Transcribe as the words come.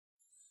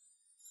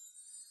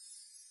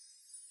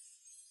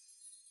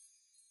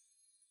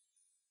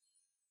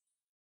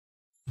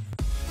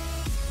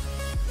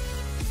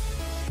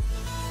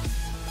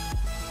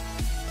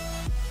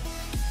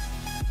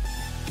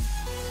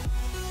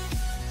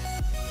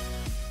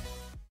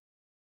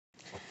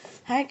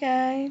Hi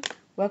guys,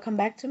 welcome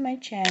back to my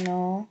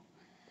channel.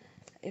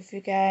 If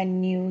you guys are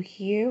new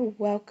here,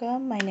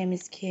 welcome. My name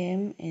is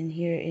Kim and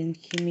here in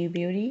Kimmy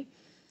Beauty,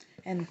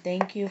 and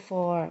thank you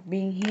for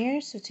being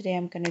here. So today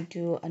I'm gonna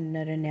do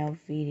another nail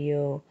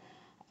video,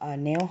 a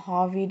nail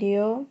haul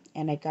video,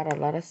 and I got a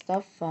lot of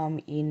stuff from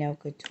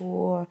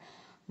Enailcouture,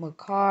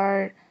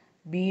 Makartt,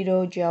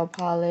 Beetle gel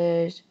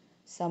polish,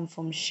 some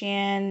from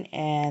Shein,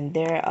 and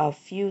there are a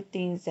few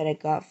things that I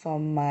got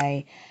from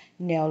my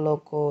nail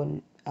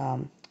local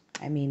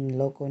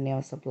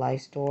nail supply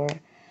store.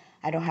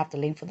 I don't have the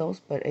link for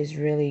those, but it's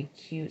really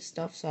cute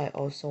stuff, so I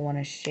also want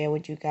to share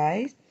with you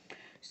guys.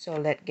 So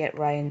let's get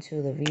right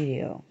into the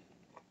video.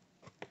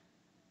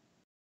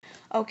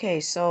 Okay,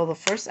 so the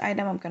first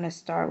item I'm going to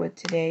start with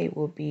today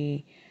will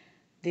be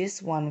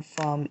this one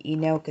from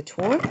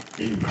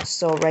Enailcouture.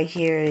 So right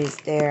here is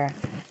their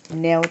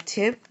nail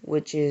tip,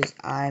 which is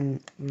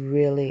I'm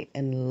really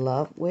in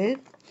love with.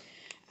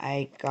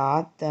 I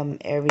got them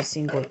every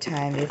single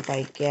time if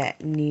I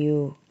get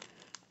new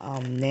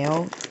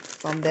nail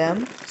from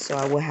them, so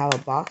I will have a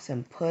box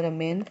and put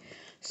them in.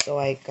 So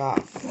I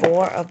got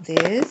 4 of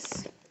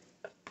this.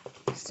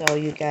 So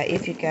you guys,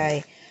 if you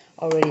guys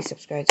already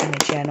subscribed to my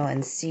channel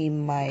and see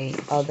my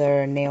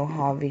other nail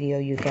haul video,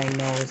 you guys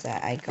knows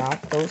that I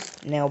got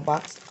those nail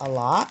box a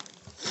lot.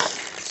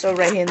 So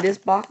right here in this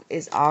box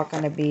is all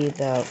gonna be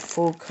the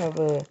full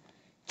cover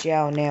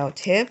gel nail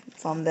tip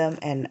from them,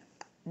 and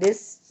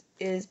this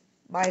is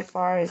by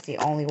far is the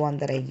only one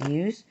that I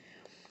use.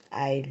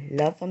 I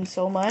love them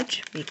so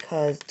much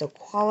because the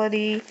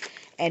quality,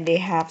 and they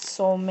have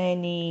so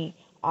many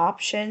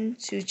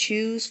options to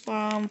choose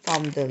from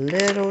the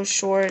little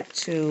short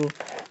to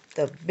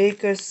the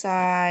bigger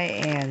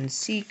size and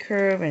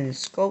C-curve and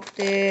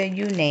sculpted,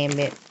 you name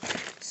it.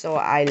 So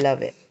I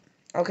love it.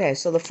 Okay,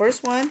 so the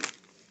first one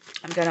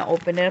I'm gonna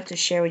open it up to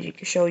share with you,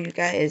 show you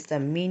guys, is the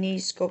mini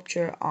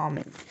sculpture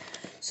almond.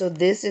 So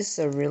this is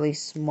a really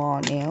small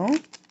nail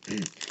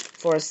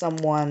for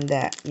someone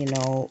that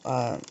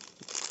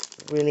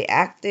really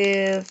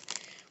active,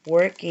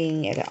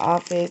 working at the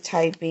office,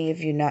 typing,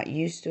 if you're not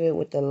used to it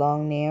with the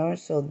long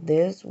nails. So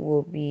this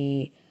will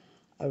be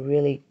a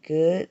really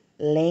good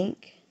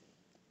length,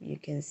 you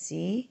can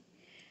see.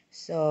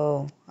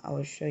 So I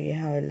will show you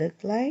how it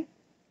looked like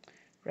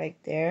right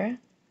there.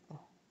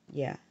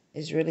 Yeah,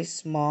 it's really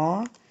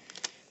small,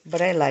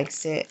 but I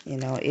likes it,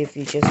 if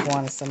you just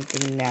want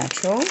something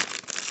natural.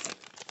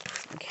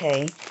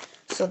 Okay,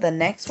 so the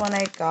next one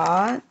I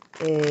got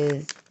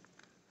is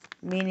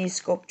mini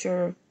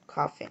sculpture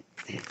coffin.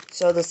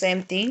 So the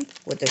same thing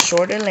with the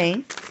shorter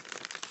length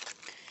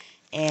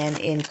and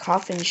in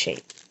coffin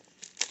shape.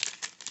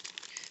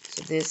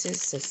 So this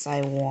is the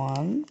size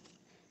 1.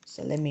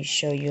 So let me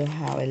show you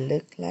how it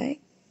look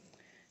like.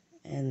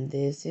 And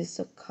this is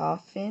a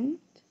coffin,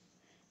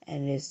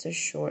 and it's a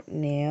short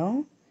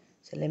nail.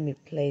 So let me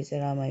place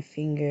it on my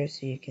finger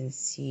so you can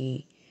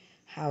see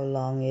how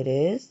long it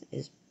is.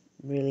 It's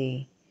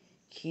really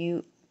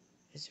cute.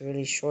 It's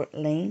really short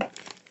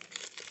length.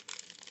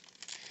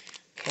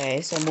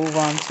 Okay, so move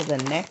on to the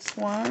next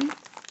one.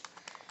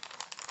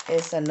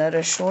 It's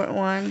another short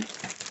one.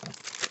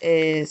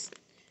 Is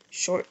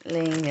short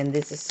length, and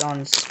this is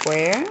on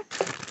square.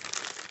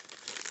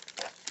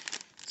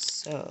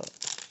 So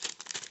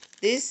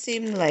this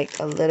seemed like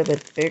a little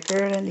bit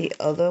bigger than the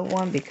other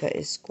one because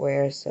it's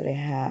square, so they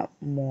have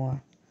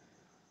more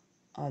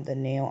on the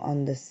nail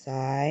on the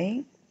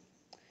side.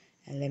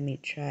 And let me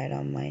try it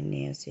on my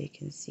nail so you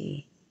can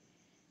see.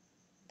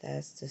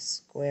 That's the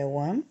square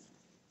one.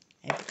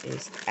 It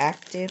is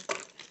active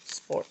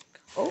sport.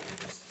 Oh,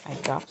 I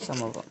dropped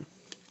some of them.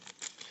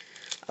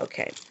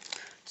 Okay,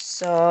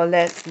 so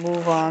let's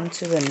move on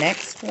to the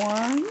next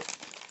one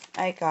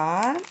I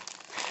got.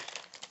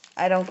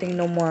 I don't think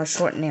no more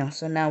short nails.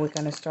 So now we're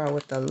going to start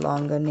with the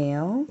longer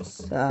nails.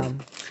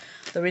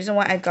 The reason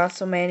why I got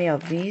so many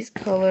of these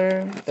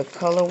the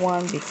color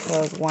one,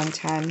 because one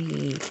time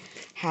he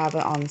have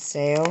it on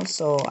sale.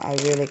 So I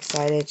really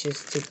excited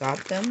just to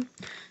got them.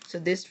 So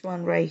this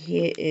one right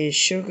here is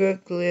Sugar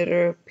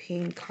Glitter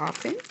Pink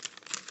Coffin.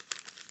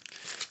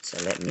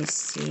 So let me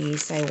see.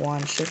 Side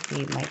 1 should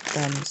be my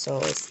thumb, so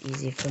it's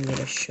easy for me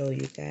to show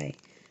you guys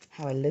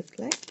how it looks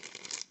like.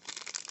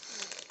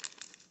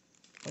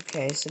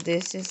 Okay, so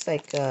this is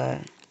like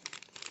a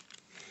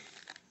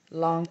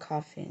long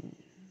coffin,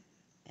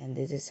 and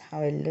this is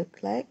how it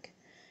looked like.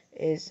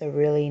 It's a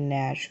really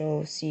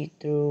natural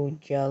see-through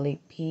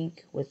jelly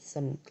pink with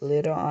some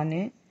glitter on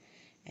it,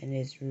 and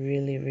it's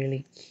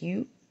really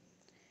cute.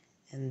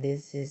 And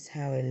this is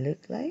how it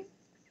looked like.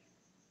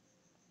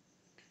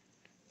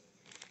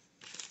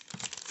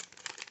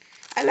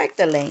 I like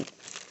the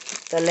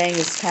length. The length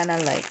is kind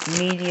of like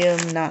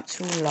medium, not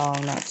too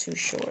long, not too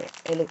short.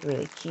 It looked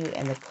really cute,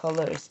 and the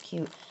color is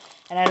cute.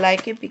 And I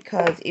like it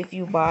because if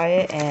you buy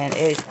it, and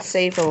it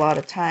saves a lot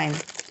of time,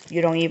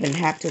 you don't even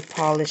have to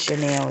polish your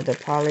nail. The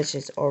polish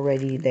is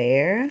already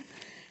there.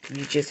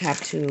 You just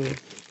have to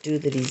do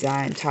the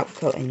design, top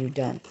coat, and you're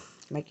done.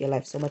 Make your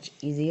life so much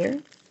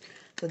easier.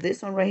 So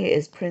this one right here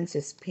is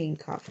Princess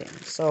Pink Coffin.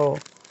 So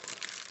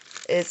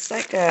it's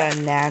like a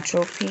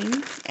natural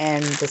pink,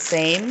 and the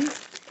same,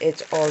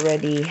 it's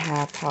already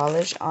half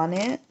polish on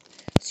it,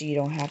 so you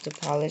don't have to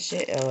polish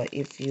it. Or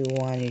if you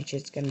want, you're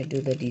just gonna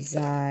do the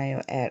design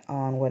or add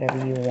on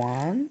whatever you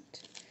want.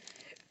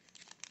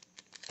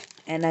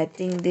 And I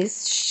think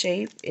this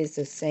shape is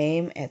the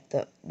same as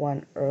the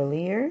one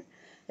earlier.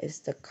 It's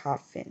the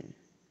coffin.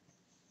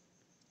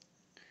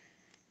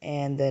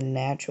 And the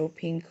natural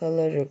pink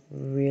color look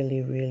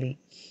really, really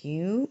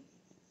cute.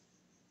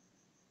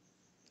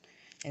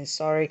 And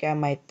sorry, got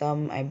my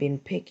thumb. I've been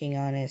picking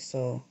on it,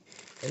 so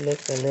it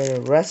looks a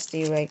little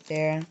rusty right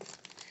there.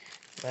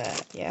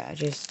 But yeah,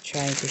 just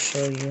trying to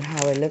show you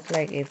how it looks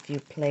like if you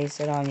place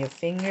it on your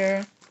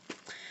finger.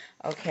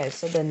 Okay,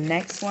 so the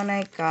next one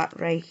I got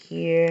right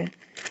here.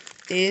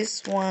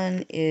 This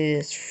one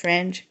is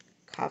French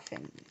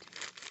coffin.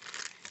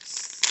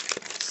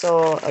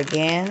 So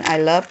again, I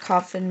love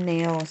coffin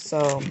nails,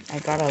 so I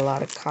got a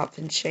lot of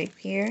coffin shape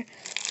here,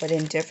 but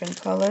in different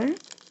color.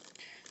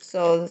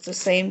 So it's the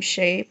same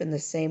shape and the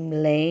same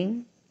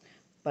length,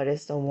 but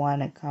it's the one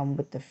that come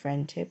with the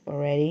front tip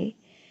already.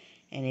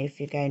 And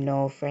if you guys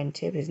know, front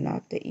tip is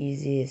not the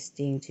easiest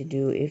thing to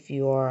do if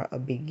you are a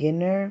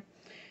beginner.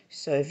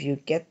 So if you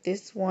get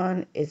this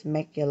one, it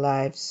make your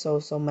life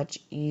so much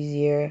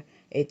easier.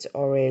 It's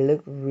already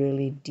look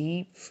really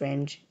deep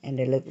French, and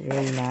they look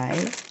really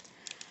nice.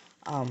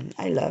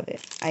 I love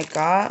it. I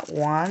got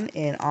one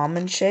in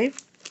almond shape,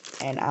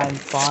 and I'm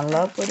fall in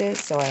love with it,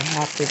 so I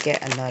have to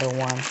get another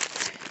one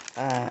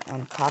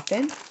on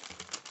coffin.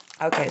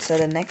 Okay, so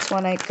the next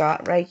one I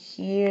got right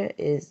here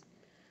is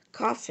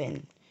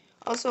coffin.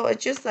 Also,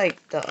 it's just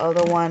like the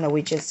other one that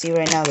we just see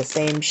right now, the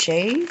same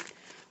shade,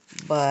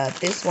 but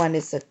this one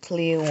is a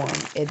clear one.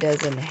 It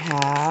doesn't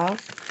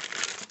have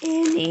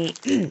any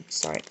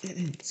sorry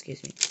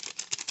excuse me,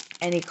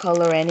 any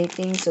color or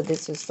anything, so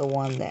this is the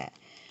one that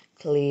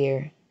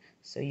clear,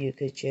 so you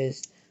could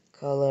just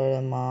color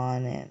them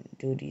on and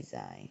do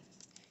design.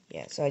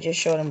 Yeah, so I just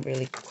showed them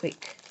really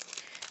quick.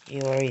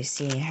 You already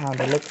seen how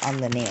they look on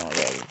the nail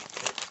already.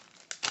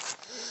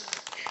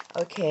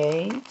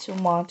 Okay, 2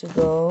 more to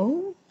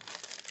go.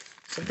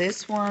 So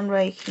this one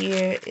right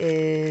here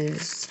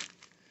is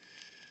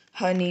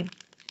honey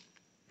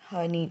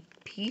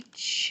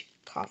peach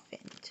coffin.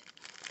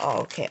 Oh,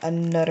 okay,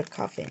 another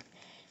coffin.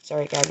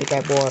 Sorry guys, we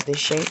got bored of this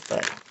shape,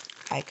 but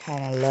I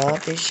kind of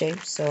love this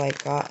shape, so I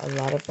got a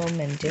lot of them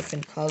in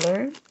different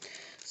color.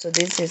 So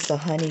this is the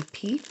honey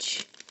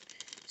peach.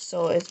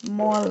 So it's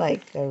more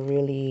like a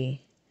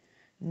really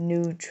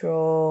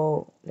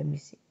neutral, let me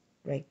see,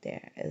 right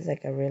there. It's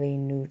like a really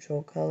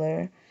neutral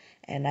color,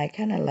 and I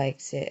kind of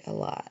likes it a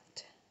lot.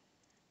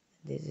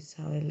 This is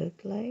how it look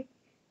like.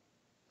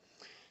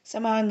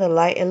 Somehow in the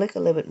light, it look a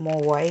little bit more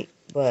white,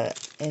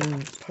 but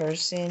in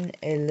person,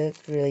 it look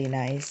really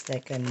nice,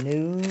 like a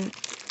nude.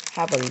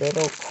 Have a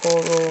little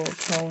coral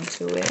tone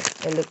to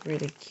it. It look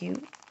really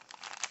cute.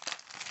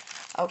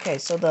 Okay,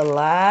 so the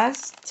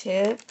last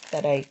tip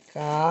that I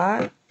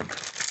got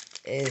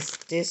is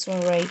this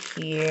one right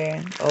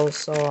here,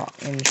 also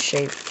in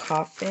shape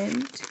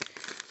coffin,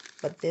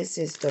 but this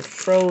is the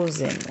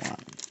frozen one.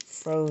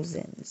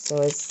 Frozen. So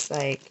it's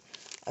like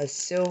a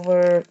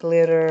silver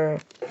glitter,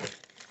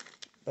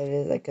 but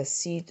it's like a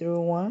see-through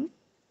one.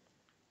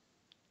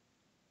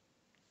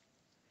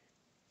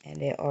 And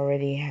they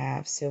already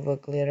have silver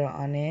glitter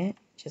on it,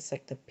 just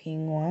like the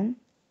pink one.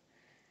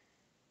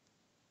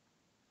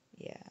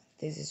 Yeah,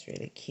 this is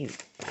really cute.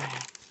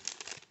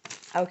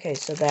 Okay,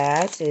 so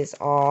that is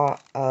all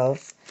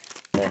of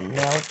the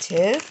nail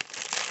tip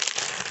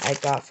I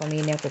got from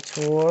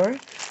Enailcouture,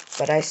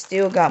 but I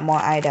still got more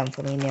items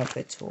from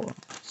Enailcouture.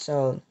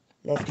 So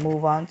let's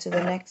move on to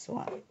the next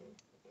one.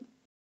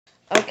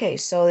 Okay,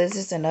 so this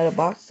is another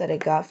box that I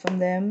got from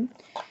them,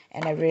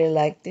 and I really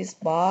like this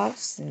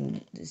box.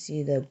 And you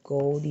see the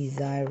gold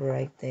design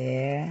right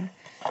there.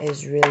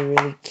 It's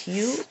really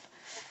cute.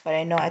 But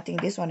I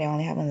think this one they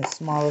only have on the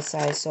smaller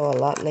size, so a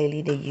lot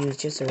lately they use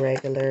just a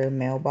regular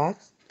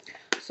mailbox.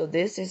 So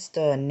this is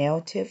the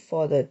nail tip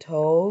for the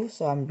toe,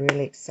 so I'm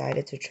really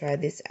excited to try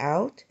this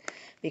out,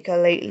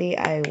 because lately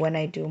when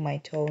I do my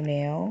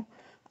toenail,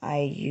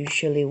 I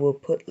usually will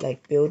put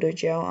like builder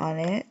gel on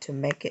it to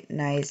make it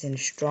nice and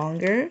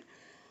stronger.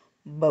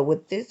 But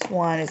with this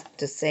one, it's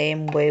the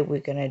same way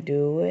we're gonna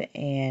do it,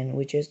 and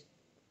we just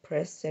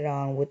press it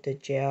on with the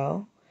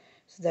gel.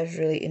 So that's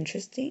really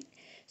interesting.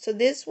 So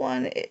this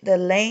one, the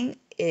length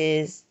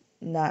is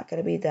not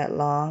gonna be that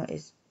long.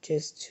 It's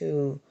just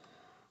to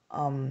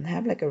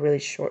have like a really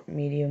short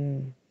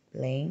medium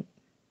length.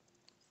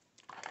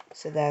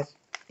 So that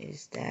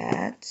is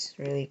that.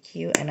 Really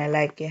cute, and I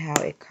like it how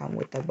it come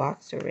with the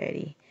box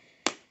already.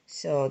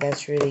 So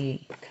that's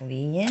really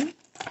convenient.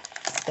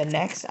 The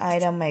next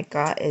item I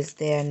got is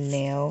their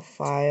nail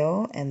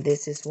file, and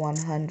this is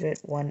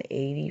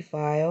 100/180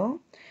 file.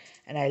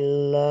 And I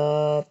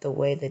love the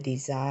way the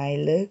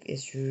design look.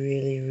 It's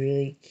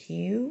really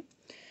cute.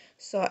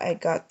 So I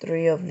got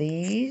 3 of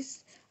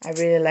these. I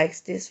really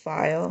like this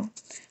file.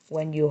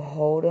 When you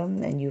hold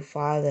them and you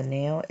file the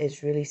nail,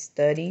 it's really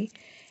sturdy,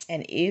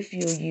 And if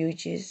you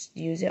just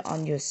use it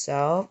on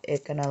yourself,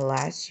 it's gonna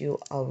last you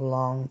a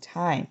long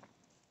time.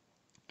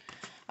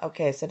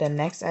 Okay, so the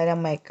next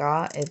item I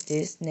got is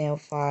this nail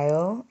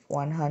file,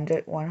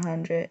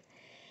 100.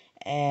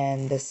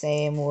 And the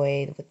same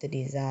way with the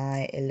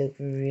design, it looked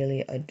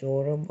really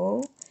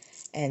adorable.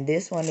 And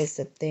this one is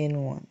the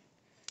thin one.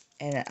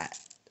 And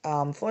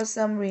for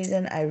some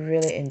reason, I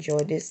really enjoy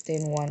this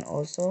thin one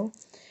also.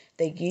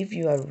 They give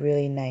you a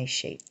really nice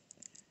shape.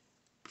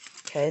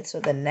 Okay, so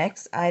the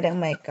next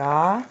item I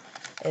got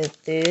is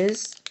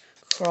this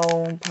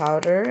chrome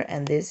powder,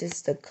 and this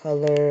is the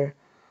color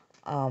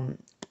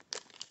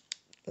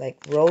like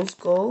rose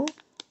gold.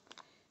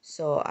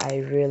 So I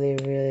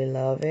really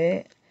love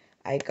it.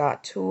 I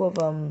got two of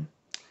them.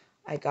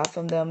 I got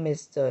from them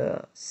is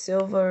the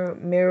silver,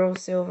 mirror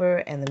silver,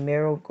 and the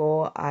mirror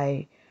gold.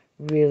 I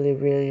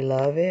really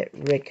love it.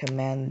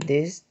 Recommend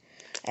this.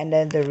 And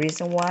then the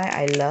reason why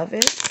I love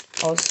it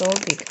also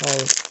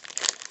because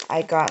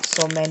I got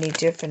so many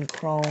different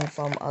chrome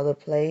from other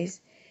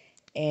place,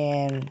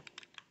 and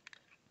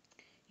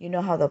you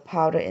know how the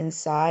powder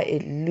inside,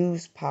 it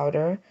loose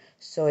powder.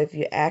 So if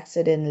you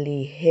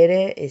accidentally hit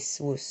it,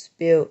 it will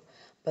spill.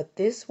 But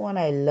this one,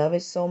 I love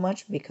it so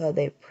much because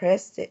they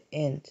pressed it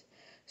in.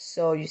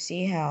 So you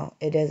see how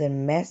it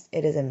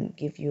doesn't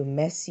give you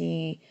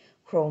messy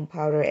chrome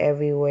powder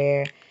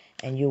everywhere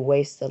and you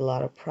waste a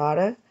lot of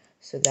product.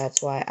 So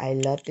that's why I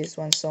love this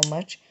one so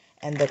much.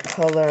 And the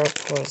color, of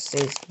course,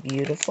 is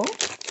beautiful.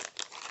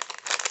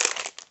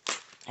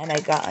 And I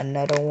got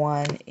another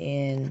one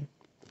in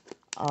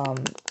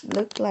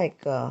look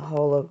like a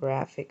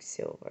holographic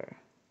silver.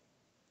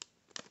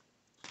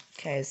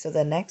 Okay, so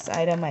the next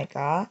item I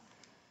got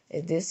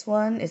is this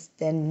one. It's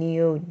the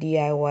new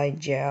DIY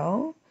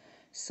gel.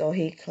 So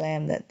he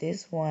claimed that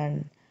this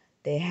one,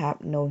 they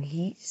have no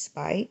heat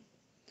spike,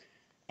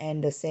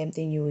 and the same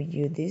thing, you would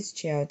use this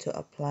gel to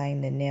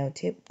applying the nail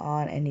tip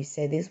on, and he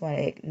said this one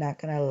it not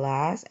gonna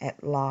last as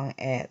long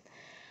as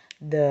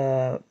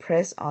the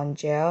press on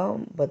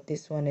gel, but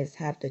this one is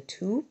have the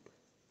tube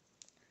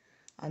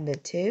on the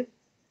tip,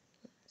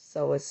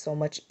 so it's so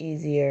much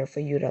easier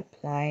for you to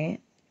apply it.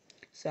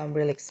 So I'm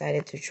really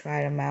excited to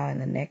try them out in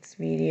the next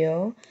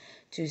video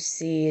to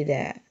see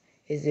that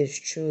is this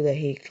true that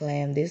he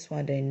claimed this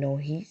one there no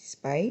heat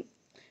spike,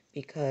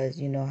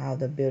 because you know how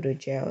the builder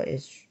gel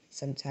is,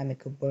 sometimes it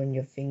could burn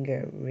your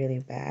finger really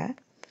bad.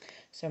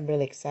 So I'm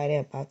really excited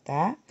about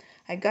that.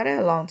 I got it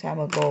a long time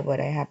ago, but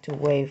I have to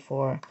wait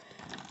for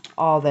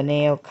all the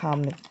nail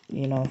come,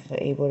 you know, for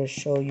able to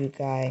show you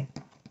guys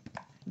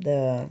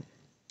the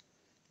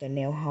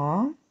nail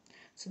haul.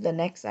 So the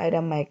next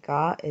item I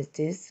got is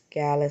this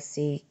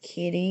Galaxy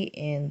Kitty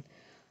in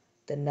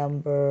the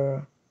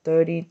number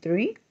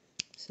 33.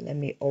 So let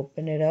me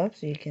open it up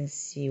so you can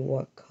see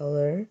what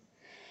color.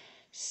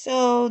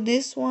 So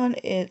this one,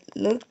 it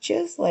looked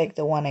just like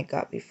the one I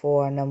got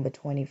before, number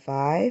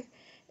 25.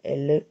 It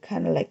looked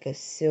kind of like a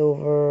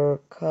silver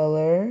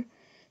color.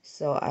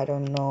 So I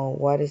don't know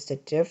what is the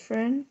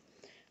difference,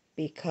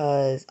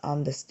 because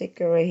on the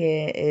sticker right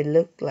here, it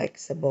looked like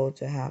it's supposed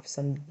to have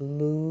some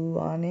blue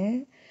on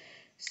it.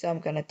 So I'm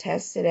going to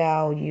test it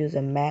out, use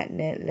a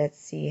magnet. Let's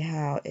see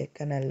how it's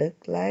going to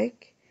look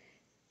like.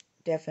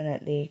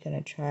 Definitely going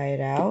to try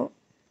it out.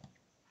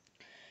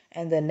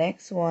 And the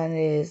next one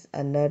is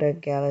another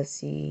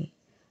Galaxy,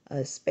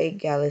 a Space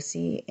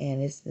Galaxy,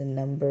 and it's the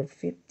number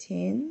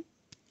 15.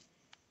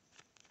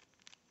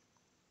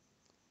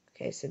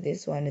 Okay, so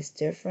this one is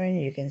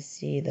different. You can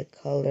see the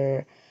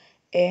color.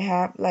 It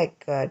have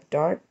like a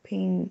dark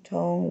pink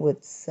tone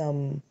with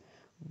some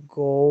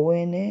gold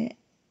in it,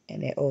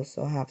 and it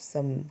also have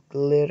some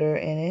glitter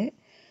in it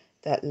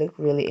that look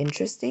really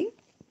interesting.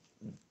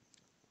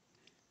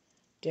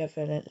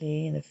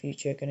 Definitely in the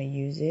future gonna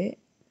use it.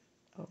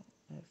 Oh,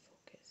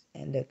 focus.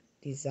 And the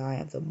design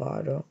of the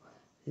bottle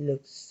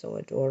looks so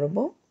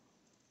adorable.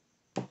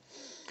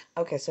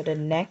 Okay, so the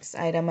next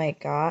item I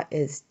got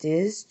is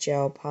this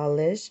gel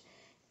polish,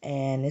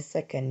 and it's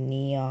like a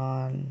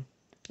neon,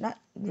 not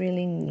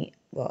really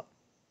well,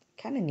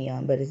 kind of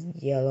neon, but it's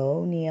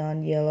yellow,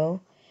 neon yellow.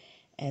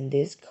 And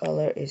this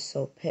color is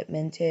so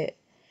pigmented,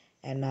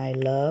 and I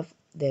love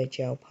their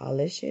gel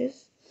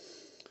polishes.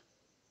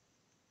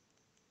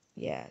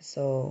 Yeah,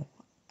 so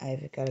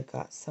I've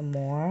got some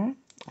more.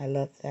 I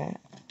love that.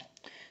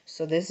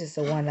 So this is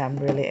the one I'm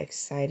really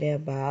excited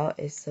about.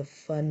 It's a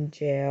fun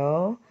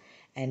gel,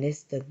 and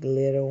it's the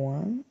glitter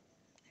one.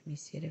 Let me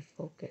see the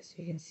focus.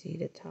 You can see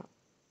the top.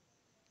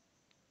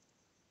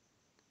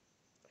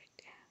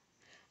 Right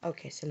there.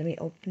 Okay, so let me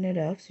open it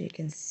up so you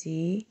can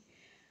see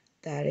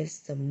that is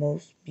the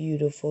most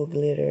beautiful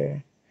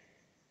glitter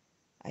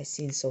I've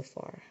seen so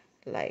far.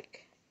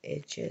 Like,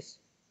 it just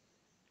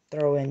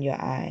throw in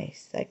your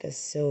eyes like a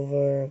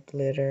silver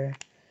glitter.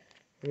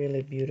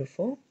 Really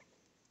beautiful.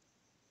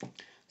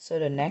 So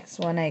the next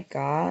one I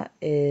got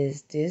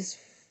is this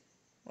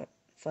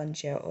fun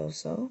gel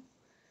also,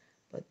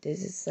 but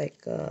this is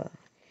like a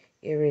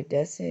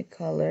iridescent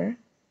color,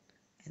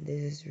 and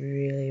this is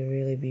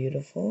really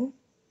beautiful.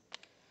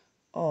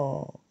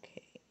 Oh,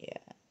 okay,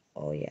 yeah.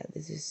 Oh yeah,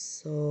 this is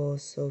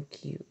so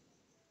cute.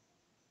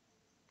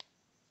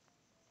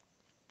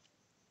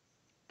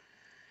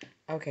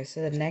 Okay,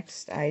 so the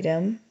next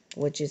item,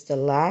 which is the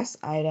last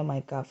item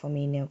I got from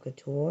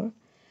Enailcouture,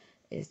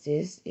 is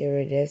this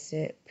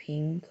iridescent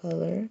pink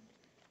color.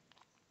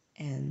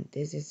 And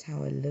this is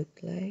how it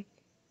looked like.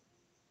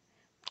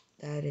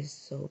 That is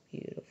so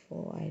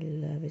beautiful. I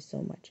love it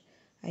so much.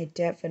 I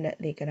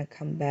definitely gonna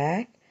come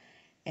back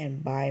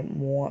and buy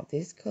more of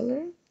this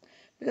color.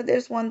 Because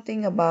there's one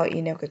thing about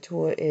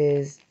Enailcouture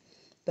is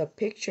the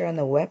picture on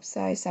the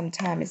website.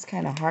 Sometimes it's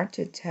kind of hard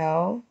to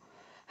tell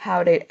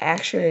how they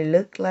actually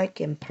look like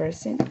in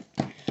person.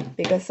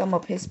 Because some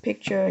of his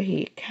picture,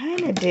 he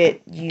kind of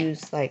did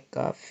use like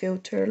a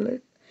filter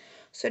look.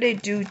 So they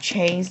do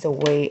change the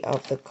way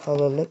of the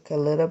color look a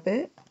little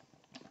bit.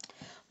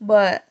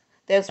 But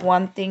there's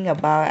one thing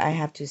about I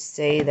have to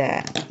say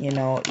that, you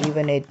know,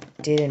 even it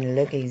didn't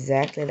look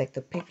exactly like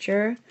the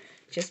picture,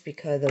 just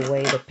because the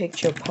way the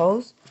picture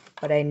posed,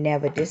 but I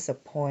never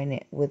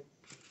disappointed with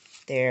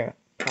their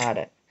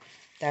product.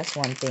 That's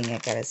one thing I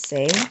gotta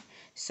say.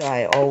 So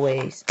I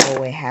always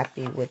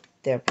happy with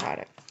their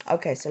product.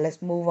 Okay, so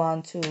let's move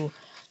on to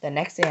the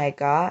next thing I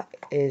got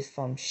is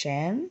from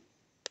Shein.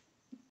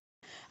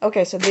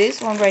 Okay, so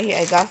this one right here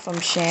I got from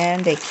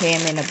Shein. They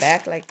came in a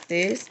bag like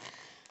this.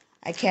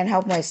 I can't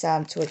help myself.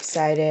 I'm too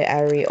excited. I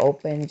already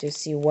opened to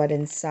see what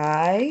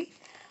inside.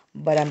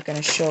 But I'm going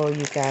to show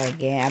you guys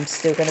again. I'm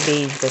still going to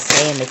be the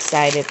same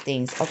excited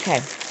things. Okay,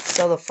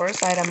 so the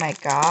first item I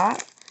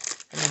got,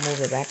 let me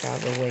move it back out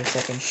of the way so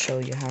I can show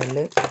you how it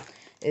looks,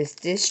 is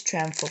this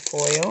transfer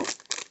foil.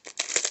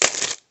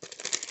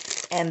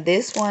 And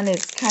this one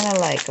is kind of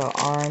like an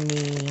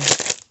army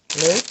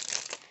look.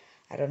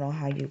 I don't know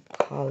how you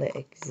call it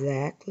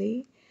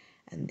exactly.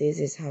 And this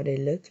is how they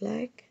look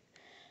like.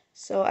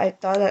 So I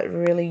thought that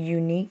really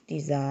unique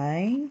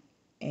design,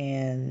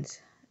 and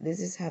this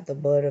is have the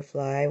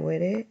butterfly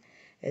with it.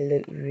 It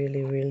looked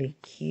really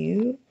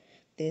cute.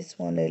 This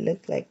one it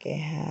looked like it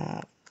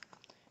have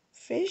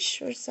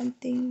fish or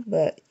something,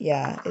 but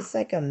yeah, it's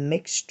like a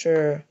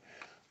mixture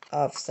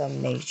of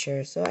some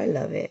nature, so I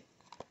love it.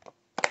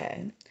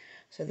 Okay,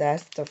 so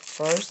that's the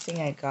first thing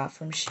I got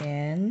from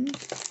Shein.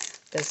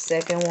 The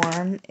second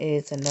one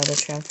is another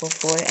transfer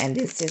foil, and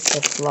this is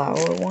the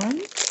flower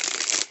one.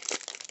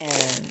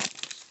 And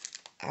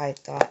I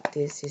thought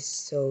this is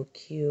so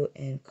cute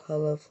and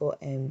colorful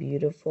and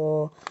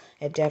beautiful.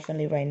 And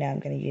definitely right now I'm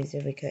going to use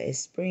it because it's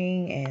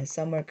spring and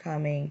summer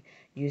coming.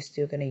 You're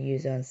still going to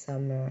use it on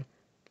summer.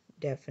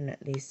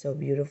 Definitely so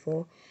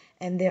beautiful.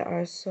 And they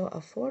are so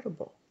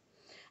affordable.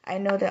 I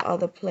know that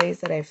other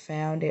place that I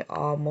found, they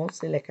are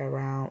mostly like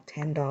around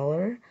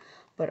 $10.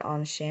 But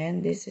on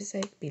Shein, this is,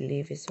 I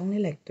believe, it's only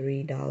like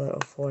 $3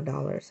 or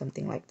 $4,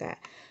 something like that.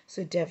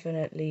 So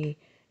definitely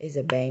is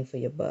a bang for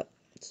your buck.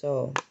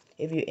 So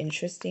if you're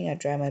interested, I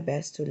try my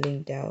best to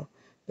link down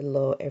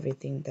below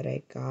everything that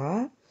I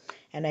got.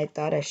 And I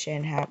thought that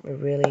Shein had a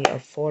really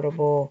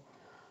affordable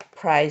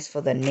price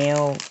for the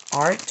nail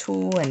art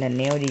tool and the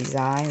nail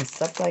design and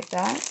stuff like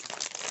that.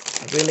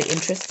 Really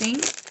interesting.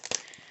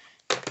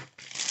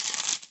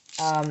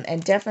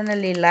 And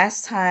definitely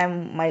last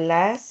time, my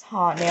last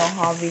nail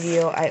haul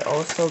video, I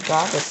also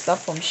got the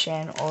stuff from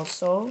Shein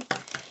also.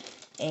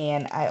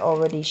 And I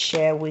already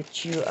shared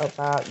with you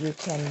about you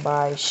can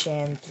buy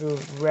Shein through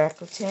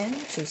Rakuten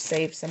to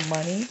save some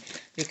money,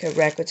 because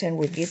Rakuten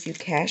will give you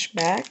cash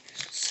back.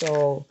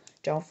 So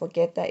don't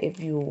forget that if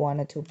you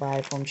wanted to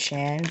buy from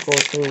Shein, go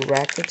through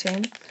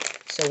Rakuten.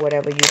 So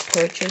whatever you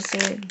purchase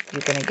it,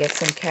 you're going to get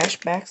some cash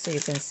back so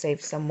you can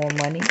save some more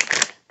money.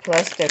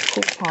 Plus the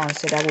coupon,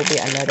 so that will be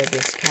another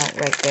discount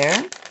right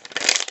there.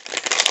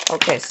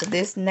 Okay, so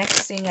this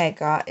next thing I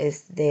got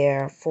is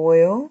their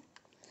foil.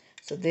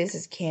 So this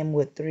is came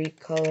with 3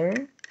 color.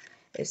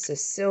 It's the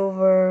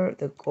silver,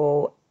 the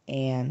gold,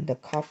 and the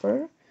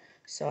copper.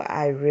 So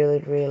I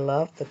really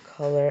love the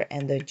color,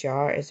 and the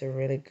jar is a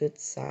really good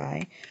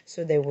size.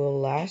 So they will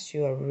last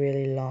you a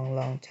really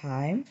long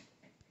time.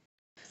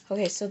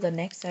 Okay, so the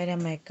next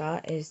item I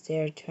got is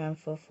their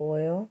transfer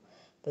foil.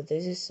 But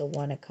this is the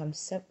one that comes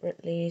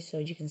separately. So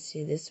you can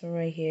see this one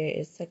right here.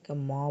 It's like a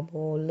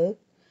marble look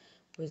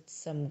with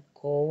some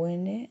gold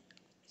in it.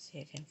 Let's see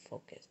if I can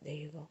focus. There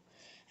you go.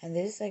 And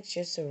this is like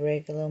just a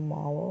regular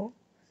marble.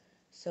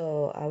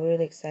 So I'm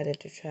really excited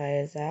to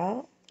try this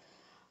out.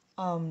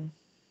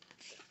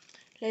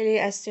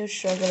 Lately I'm still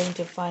struggling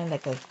to find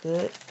like a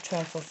good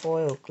transfer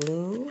foil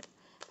glue.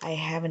 I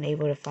haven't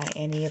able to find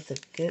any of the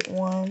good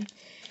one.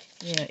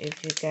 You know,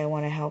 if you guys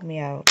want to help me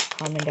out,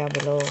 comment down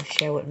below,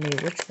 share with me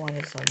which one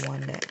is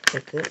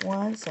the good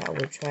one, so I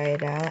will try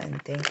it out. And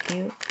thank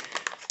you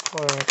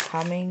for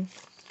coming.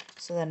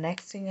 So the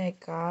next thing I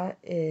got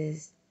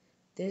is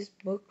this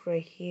book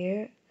right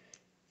here,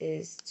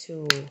 is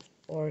to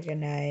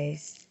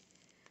organize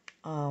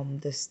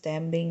the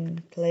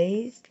stamping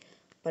place,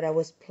 but I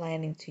was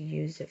planning to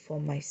use it for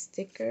my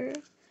sticker.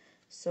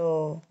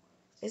 So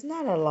it's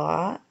not a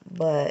lot,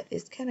 but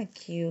it's kind of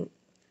cute.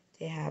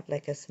 They have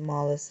like a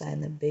smaller side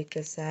and a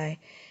bigger side,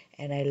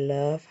 and I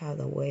love how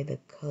the way the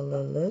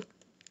color look.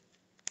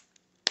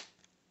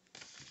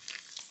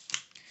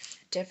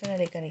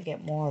 definitely gonna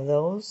get more of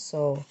those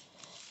so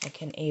I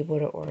can able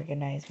to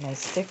organize my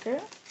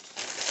sticker.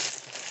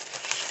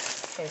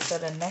 Okay, so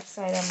the next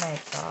item I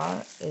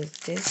got is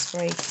this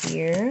right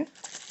here.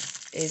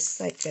 It's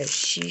like a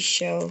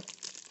seashell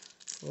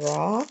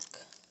rock.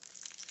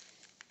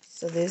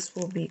 So this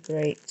will be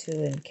great to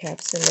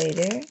encapsulate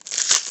it.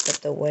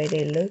 But the way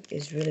they look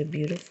is really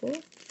beautiful.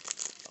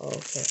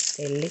 Okay,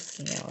 they're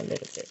leaking out a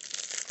little bit.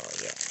 Oh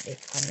yeah, they're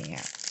coming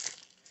out.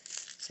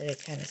 So they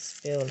kind of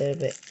spill a little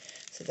bit.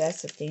 So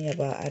that's the thing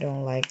about I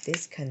don't like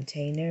this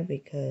container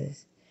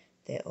because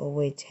they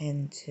always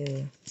tend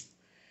to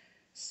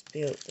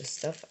spill the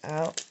stuff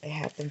out. It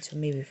happened to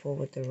me before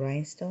with the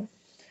rhinestone.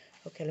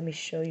 Okay, let me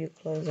show you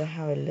closer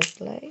how it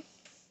looks like. Let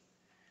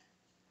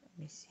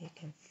me see if I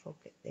can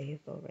focus. There you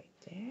go, right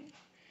there.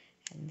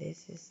 And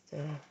this is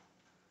the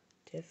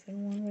different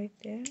one right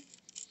there.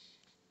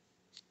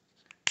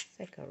 It's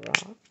like a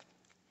rock.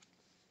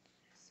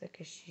 It's like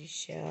a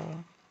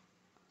seashell.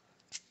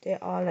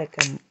 They're all like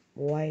a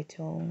white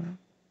tone.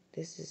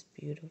 This is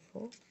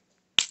beautiful.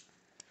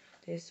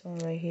 This one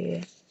right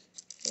here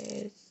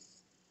is,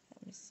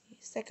 let me see,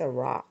 it's like a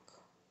rock.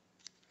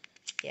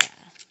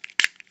 Yeah.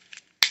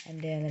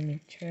 And then let me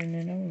turn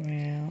it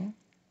around.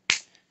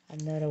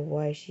 Another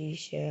white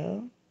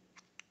seashell.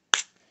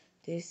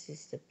 This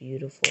is the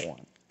beautiful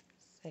one.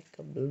 It's like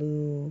a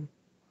blue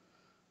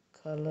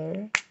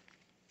color.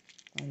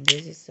 And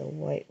this is a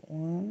white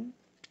one.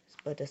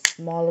 But a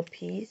smaller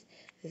piece.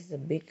 This is a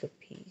bigger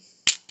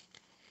piece.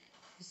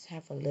 Just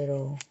have a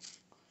little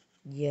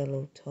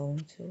yellow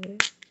tone to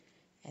it.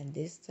 And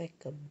this is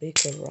like a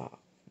bigger rock.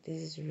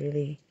 This is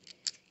really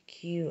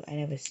cute. I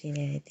never seen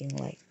anything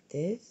like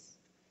this.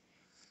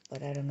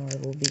 But I don't know,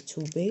 it will be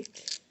too big.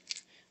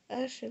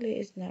 Actually,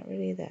 it's not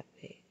really that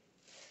big.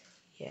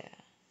 Yeah.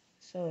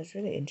 So it's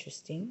really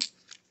interesting.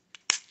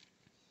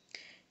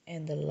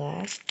 And the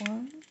last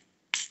one,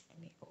 let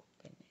me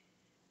open it.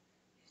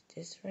 Is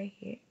this right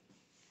here?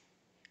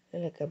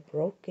 It's like a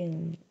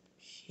broken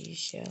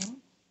seashell.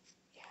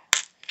 Yeah.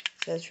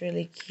 So it's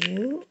really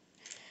cute.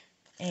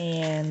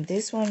 And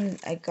this one,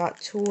 I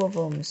got two of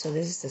them. So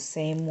this is the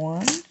same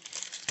one.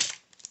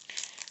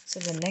 So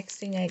the next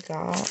thing I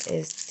got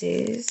is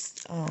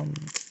this, how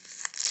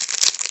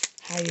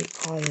you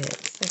call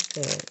it? It's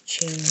like a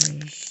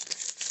change,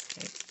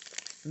 like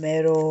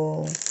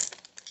metal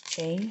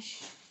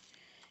change.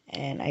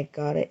 And I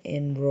got it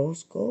in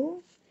rose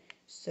gold.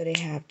 So they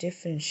have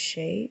different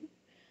shape.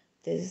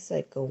 This is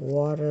like a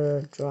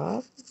water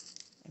drop.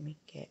 Let me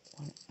get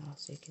one out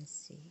so you can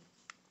see.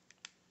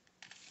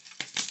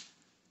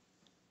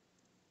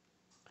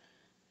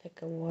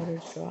 Like a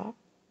water drop.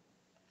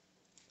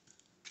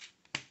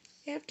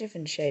 They have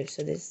different shapes.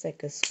 So this is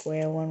like a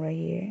square one right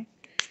here.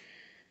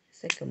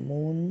 It's like a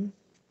moon.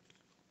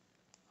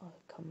 Oh,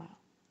 it come out.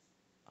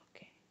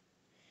 Okay.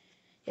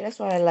 Yeah, that's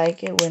why I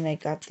like it. When I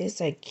got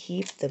this, I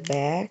keep the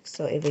bag.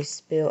 So if it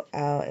spill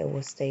out, it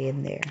will stay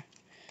in there.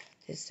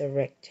 This is the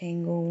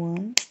rectangle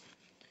one.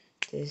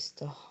 This is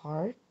the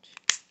heart.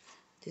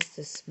 This is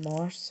the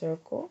small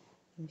circle.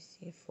 Let me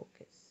see if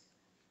focus.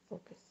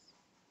 Focus.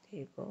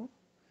 There you go.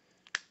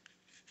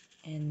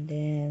 And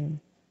then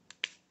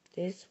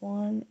this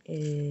one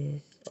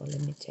is, oh,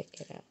 let me check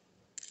it out.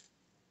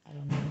 I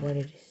don't know what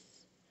it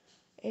is.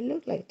 It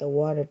looked like the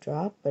water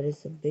drop, but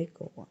it's a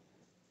bigger one.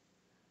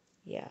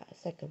 Yeah,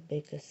 it's like a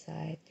bigger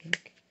side, I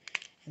think.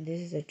 And this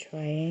is a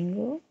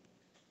triangle.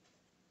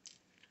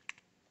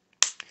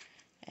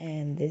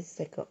 And this is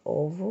like an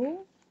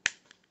oval.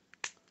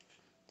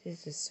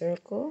 This is a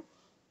circle,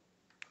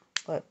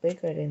 but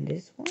bigger than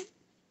this one.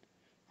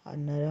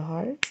 Another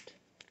heart.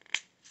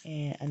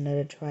 And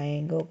another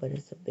triangle, but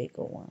it's a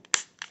bigger one.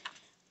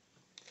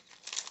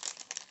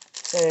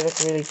 So they look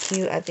really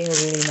cute. I think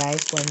it's really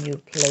nice when you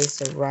place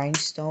a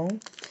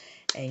rhinestone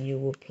and you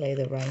will play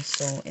the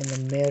rhinestone in the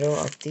middle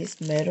of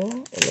this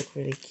middle. It look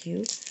really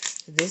cute.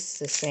 So this is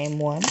the same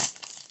one.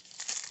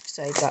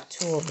 So I got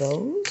two of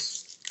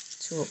those,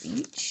 two of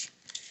each.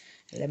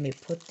 Let me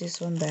put this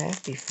one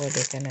back before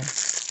they're gonna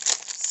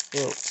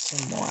spill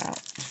some more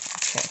out.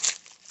 Okay.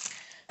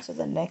 So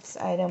the next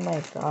item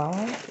I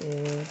got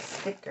is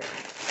stickers.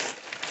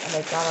 And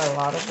I got a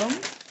lot of them.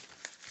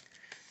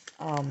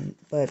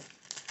 But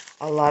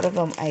a lot of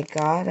them I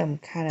got them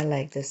kind of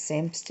like the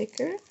same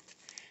sticker.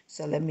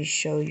 So let me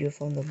show you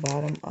from the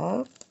bottom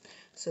up.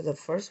 So the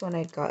first one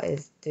I got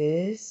is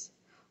this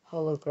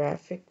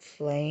holographic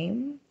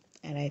flame.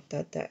 And I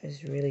thought that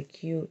is really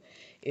cute.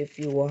 If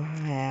you will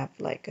have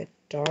like a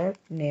dark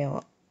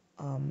nail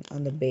on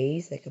the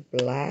base, like a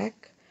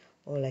black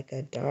or like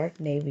a dark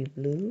navy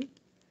blue.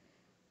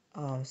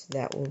 So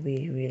that will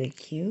be really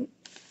cute.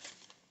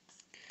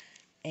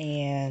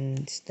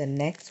 And the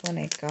next one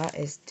I got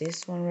is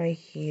this one right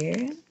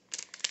here.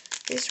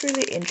 It's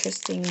really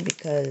interesting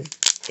because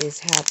it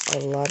have a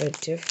lot of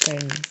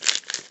different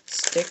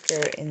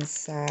sticker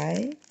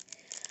inside.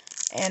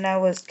 And I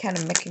was kind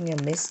of making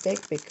a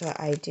mistake because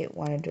I did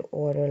want to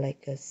order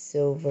like a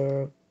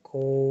silver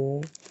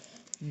gold,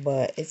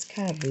 but it's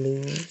kind of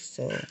blue,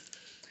 so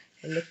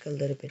it look a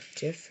little bit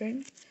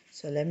different.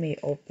 So let me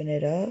open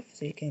it up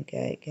so you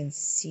can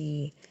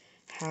see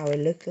how it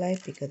look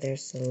like, because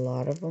there's a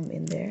lot of them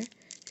in there.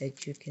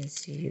 That you can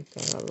see, you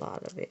got a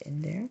lot of it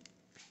in there.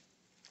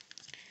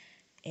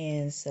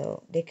 And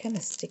so they kind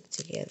of stick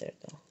together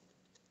though.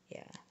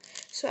 Yeah.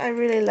 So I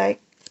really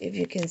like, if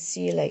you can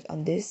see, like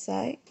on this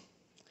side,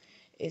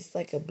 it's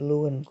like a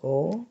blue and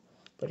gold,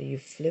 but if you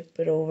flip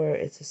it over,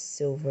 it's a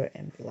silver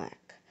and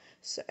black.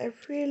 So I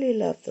really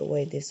love the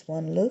way this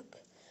one look,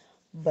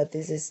 but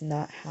this is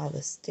not how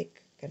the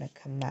stick gonna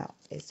come out.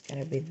 It's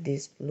gonna be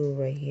this blue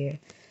right here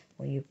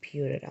when you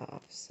peel it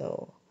off.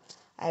 So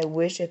I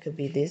wish it could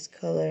be this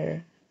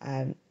color.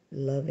 I'm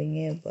loving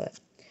it, but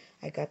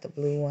I got the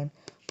blue one.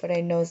 But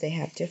I know they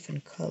have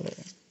different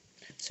colors.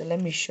 So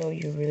let me show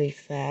you really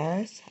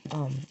fast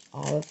all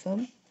of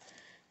them,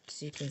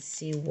 so you can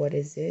see what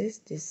is this.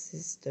 This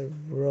is the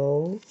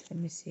rose. Let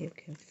me see if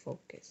I can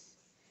focus.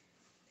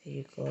 There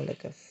you go,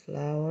 like a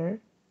flower.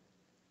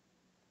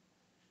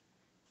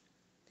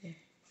 There,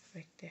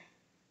 right there.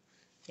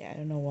 Yeah, I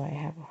don't know why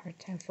I have a hard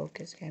time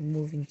focusing. I'm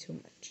moving too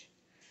much.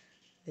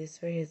 This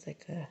right here is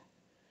like a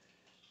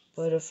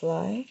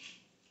butterfly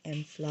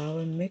and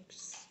flower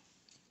mix.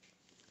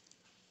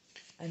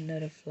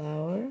 Another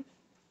flower.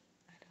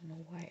 I don't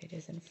know why it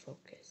doesn't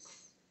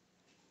focus.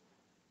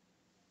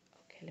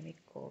 Okay, let me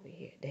go over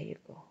here. There you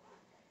go.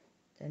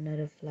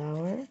 Another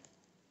flower.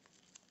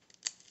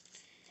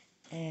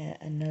 And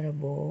another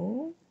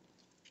bowl.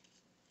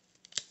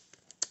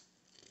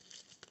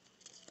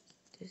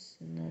 This is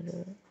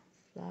another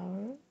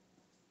flower.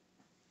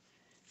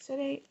 So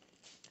they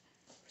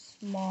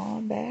small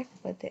back,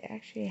 but they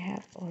actually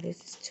have, oh, this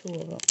is two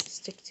of them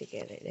stick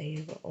together. There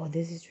you go. Oh,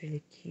 this is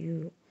really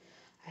cute.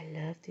 I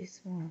love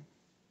this one.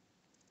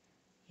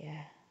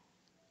 Yeah.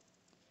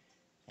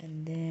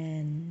 And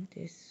then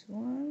this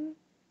one.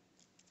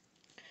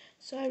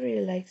 So I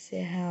really like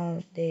see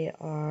how they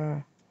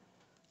are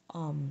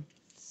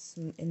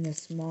in the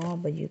small,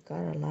 but you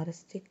got a lot of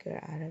sticker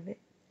out of it.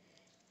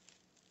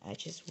 I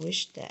just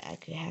wish that I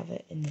could have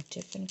it in a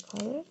different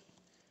color.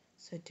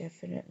 So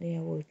definitely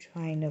I will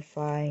try to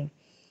find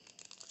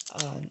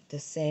the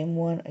same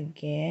one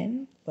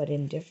again, but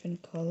in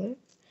different color.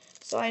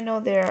 So I know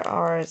there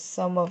are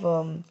some of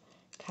them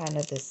kind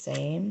of the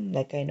same.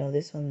 Like I know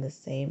this one the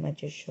same. I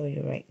just show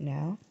you right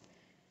now.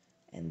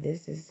 And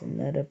this is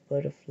another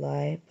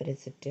butterfly, but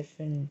it's a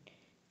different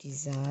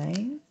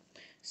design.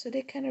 So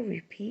they kind of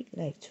repeat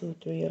like 2 or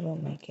 3 of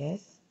them, I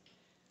guess.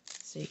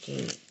 So you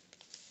can,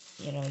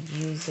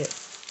 use it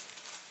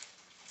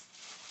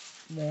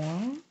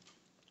more.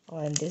 Oh,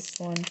 and this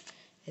one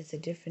is a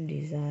different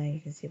design. You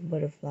can see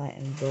butterfly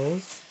and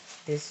rose.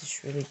 This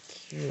is really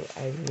cute.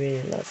 I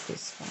really love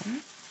this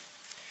one.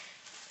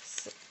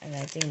 So, and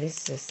I think this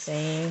is the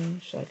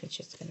same. So I'm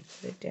just gonna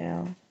put it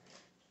down.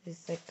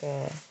 It's like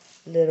a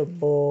little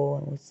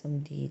bowl with some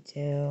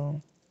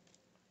detail.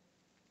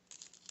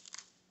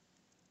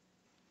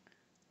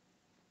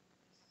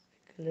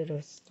 Like a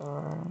little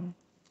star.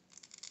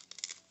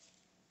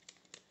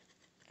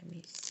 Let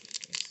me see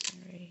this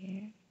one right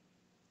here.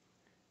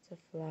 It's a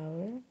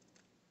flower.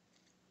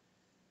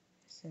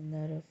 It's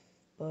another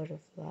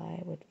butterfly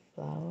with a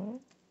flower.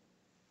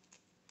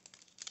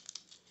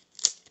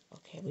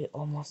 Okay, we're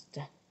almost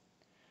done.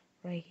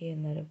 Right here,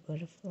 another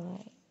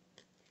butterfly.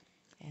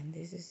 And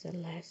this is the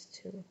last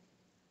two.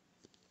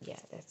 Yeah,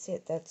 that's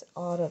it. That's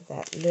all of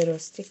that little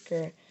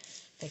sticker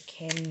that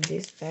came in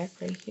this bag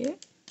right here.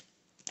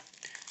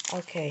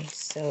 Okay,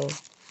 so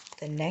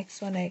the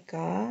next one I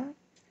got,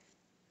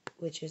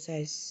 which is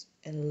I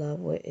in love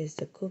with, is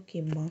the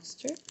Cookie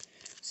Monster.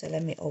 So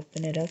let me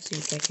open it up so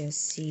you guys can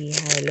see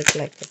how it looks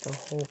like with the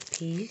whole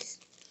piece.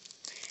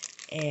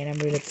 And I'm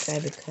really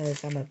excited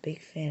because I'm a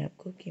big fan of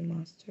Cookie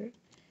Monster.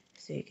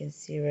 So you can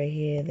see right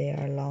here, they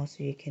are long,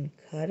 so you can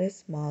cut it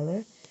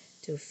smaller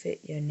to fit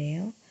your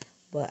nail.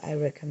 But I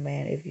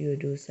recommend if you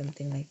do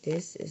something like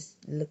this, it's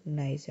look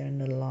nicer on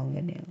the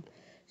longer nail.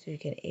 So you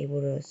can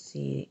able to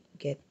see,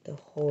 get the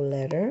whole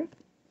letter.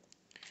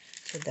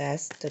 So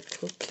that's the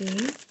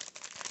cookie.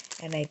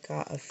 And I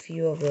got a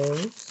few of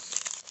those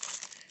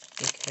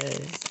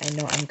because I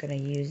know I'm going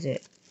to use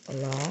it a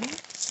lot.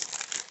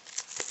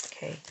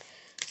 Okay,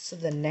 so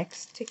the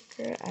next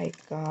sticker I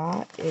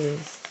got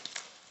is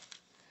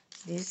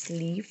this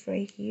leaf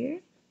right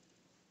here.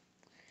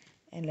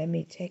 And let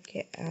me take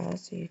it out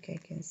so you guys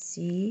can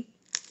see.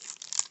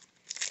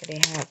 So they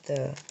have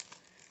the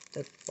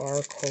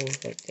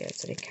barcode right there,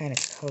 so they kind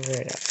of cover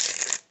it up.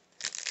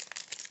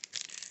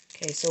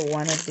 Okay, so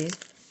one of these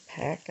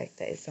pack like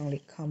that, it's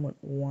only come with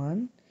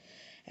one.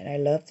 And I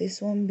love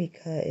this one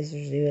because it's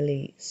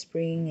really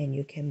spring and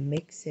you can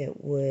mix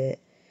it with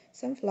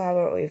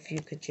sunflower, or if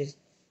you could just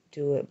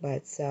do it by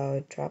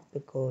itself,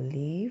 tropical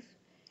leaf.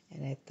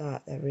 And I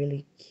thought that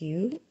really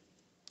cute.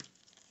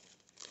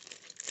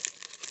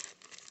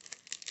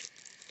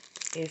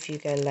 If you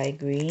got light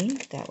green,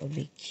 that would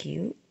be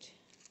cute.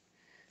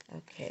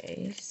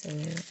 Okay, so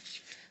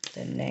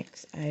the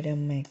next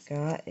item I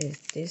got is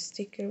this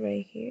sticker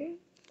right here.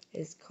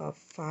 It's called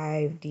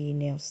 5D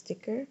nail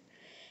sticker.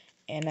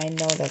 And I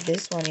know that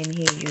this one in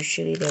here,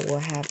 usually they will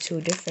have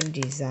 2 different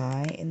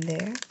design in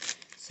there.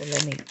 So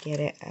let me get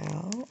it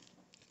out.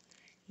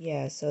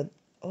 Yeah, so,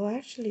 oh,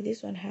 actually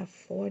this one have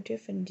 4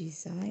 different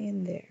design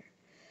in there,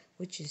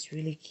 which is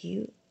really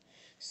cute.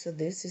 So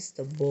this is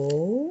the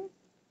bowl.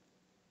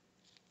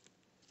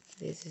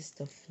 This is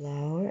the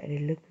flower, and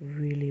it look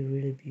really,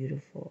 really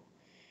beautiful.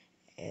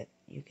 And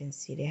you can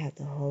see they have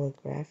the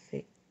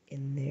holographic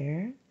in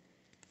there.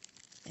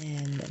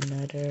 And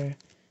another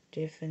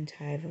different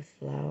type of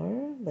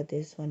flower, but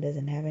this one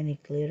doesn't have any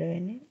glitter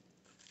in it.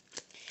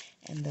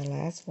 And the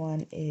last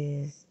one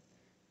is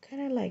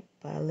kind of like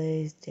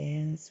Betlees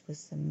dance with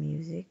some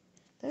music.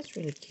 That's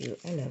really cute.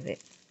 I love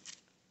it.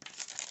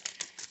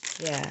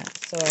 Yeah,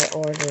 so I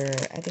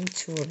ordered, I think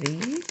 2 of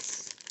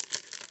these.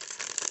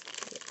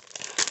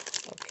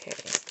 Okay.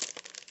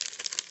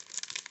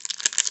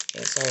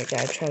 Yeah, sorry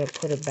guys, I try to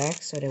put it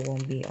back so they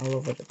won't be all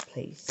over the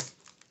place.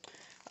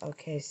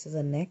 Okay, so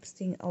the next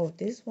thing, oh,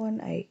 this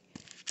one I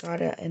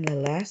got it in the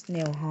last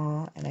nail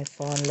haul, and I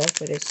fall in love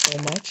with it so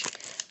much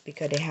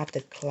because they have the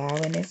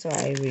cloud in it, so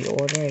I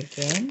reorder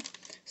again.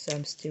 So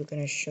I'm still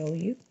gonna show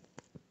you.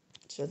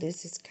 So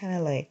this is kind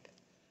of like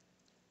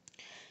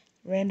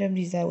random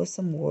design with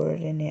some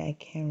word in it. I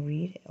can't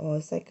read. Oh,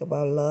 it's like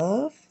about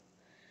love.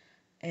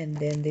 And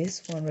then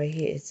this one right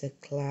here is a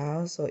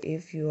cloud. So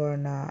if you are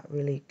not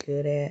really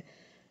good at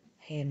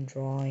hand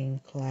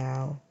drawing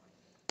cloud,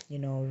 you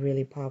know,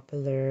 really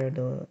popular,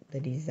 the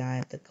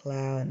design of the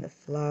cloud and the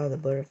flower, the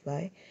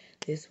butterfly,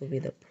 this will be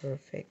the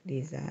perfect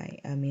design.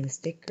 I mean,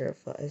 sticker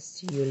for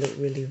us to you look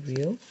really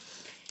real.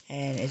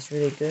 And it's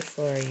really good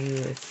for you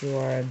if you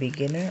are a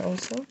beginner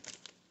also.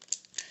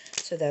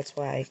 So that's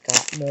why I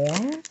got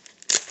more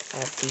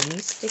of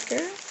these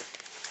sticker.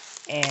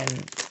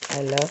 And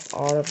I love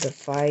all of the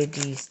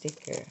 5D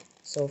sticker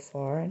so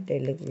far. They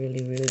look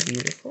really, really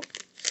beautiful.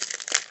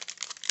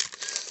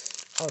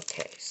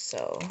 Okay,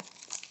 so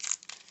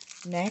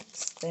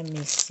next, let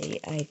me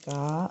see. I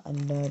got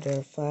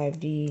another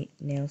 5D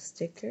nail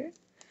sticker,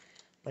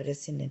 but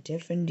it's in a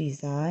different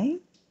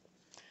design.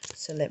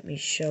 So let me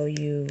show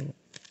you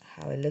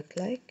how it looked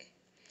like.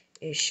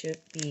 It should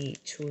be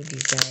 2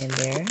 design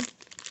there.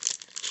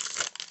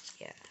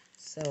 Yeah,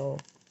 so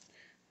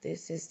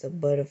this is the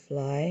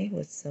butterfly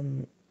with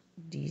some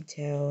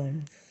detail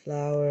and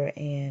flower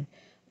and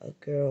a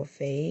girl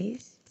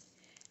face.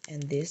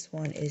 And this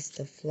one is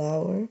the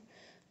flower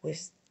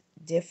with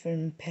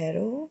different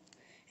petal.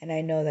 And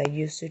I know that I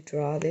used to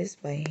draw this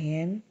by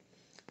hand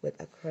with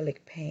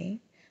acrylic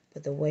paint,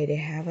 but the way they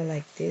have it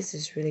like this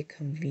is really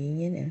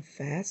convenient and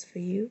fast for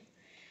you.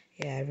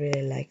 Yeah, I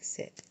really like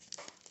it.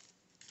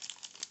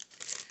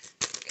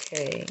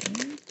 Okay,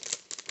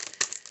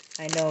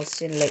 I know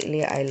since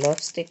lately I love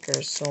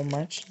stickers so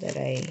much that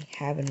I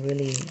haven't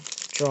really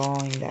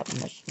drawn that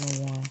much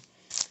no more.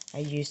 I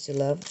used to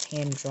love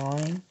hand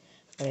drawing,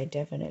 but I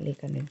definitely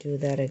gonna do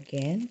that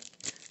again.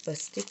 But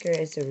sticker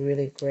is a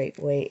really great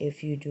way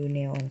if you do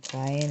nail on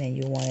client and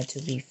you want it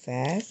to be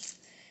fast,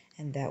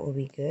 and that will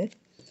be good.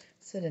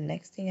 So the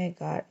next thing I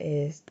got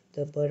is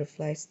the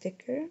butterfly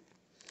sticker,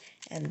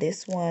 and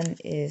this one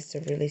is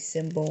the really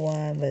simple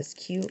one, but it's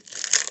cute.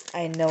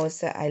 I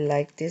noticed that I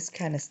like this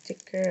kind of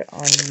sticker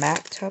on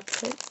matte top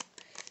coat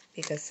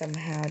because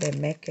somehow they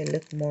make it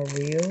look more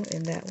real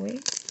in that way.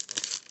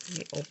 Let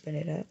me open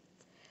it up.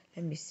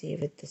 Let me see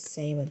if it's the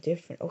same or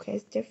different. Okay,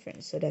 it's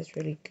different, so that's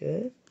really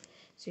good.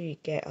 So you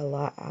get a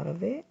lot out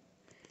of it.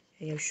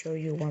 And I'll show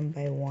you one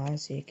by one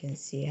so you can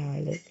see how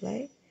it looks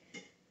like.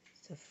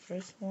 It's the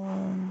first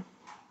one.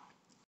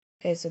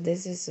 Okay, so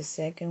this is the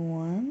second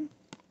one.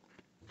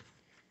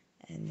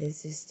 And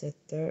this is the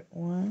third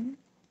one.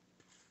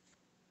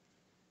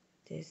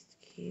 This is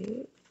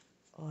cute.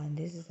 Oh, and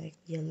this is like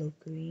yellow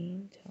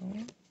green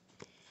tone.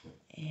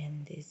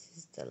 And this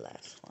is the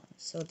last one.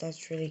 So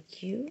that's really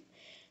cute.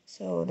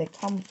 So they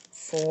come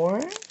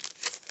 4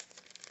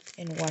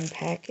 in one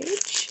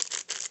package.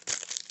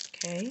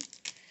 Okay.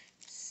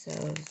 So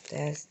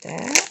that's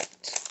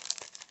that.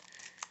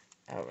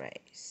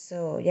 Alright.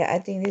 So yeah, I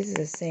think this is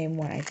the same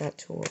one. I got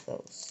 2 of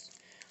those.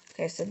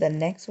 Okay, so the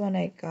next one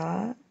I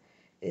got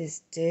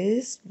is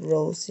this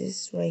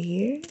roses right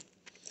here.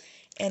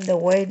 And the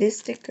way this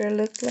sticker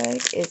looks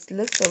like, it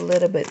looks a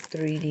little bit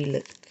 3D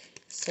look.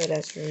 So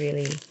that's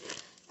really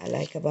I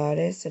like about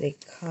it. So they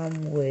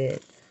come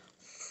with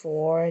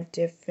 4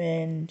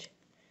 different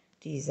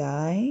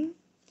design.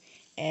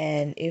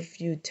 And if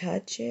you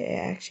touch it, it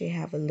actually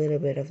have a little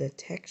bit of the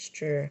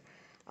texture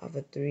of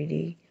a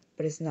 3D,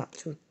 but it's not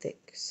too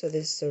thick. So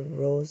this is a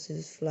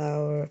roses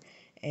flower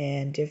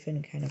and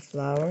different kind of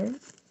flower.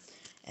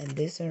 And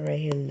this one right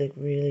here look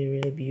really,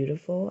 really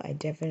beautiful. I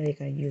definitely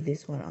gonna use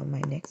this one on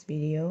my next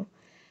video.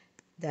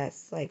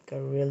 That's like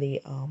a really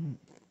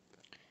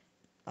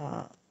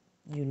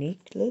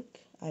unique look.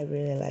 I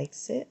really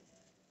likes it.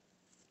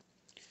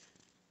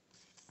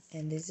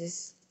 And this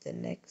is the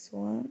next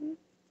one.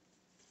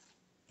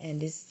 And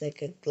this is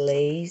like a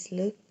glaze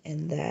look,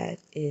 and that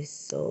is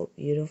so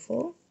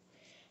beautiful.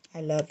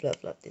 I love,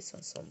 love, love this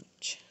one so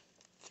much.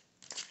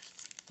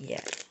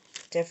 Yeah.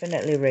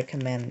 definitely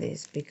recommend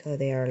this because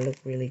they are look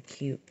really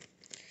cute.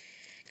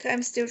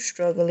 I'm still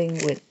struggling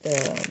with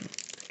the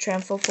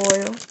transfer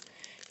foil.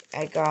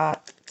 I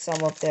got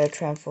some of their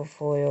transfer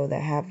foil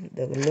that have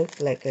the look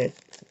like a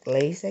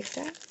glaze like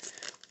that,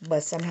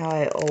 but somehow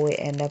I always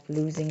end up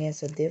losing it.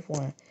 So this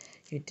one,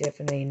 you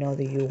definitely know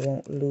that you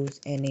won't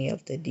lose any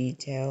of the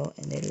detail,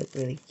 and they look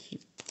really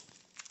cute.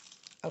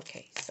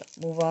 Okay, so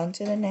move on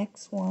to the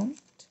next one.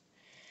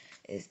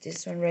 Is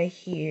this one right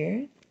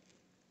here.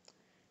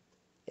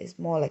 It's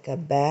more like a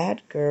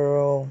bad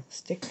girl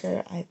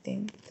sticker. I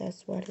think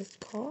that's what it's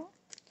called.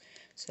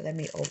 So let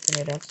me open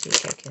it up so you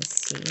guys can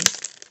see.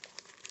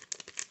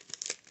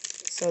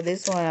 So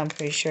this one, I'm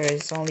pretty sure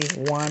it's only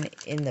one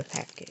in the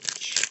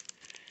package.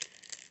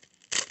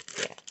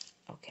 Yeah.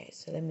 Okay,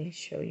 so let me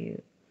show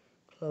you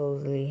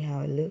closely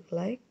how it look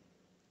like.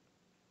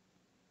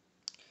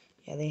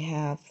 Yeah, they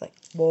have like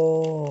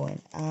bow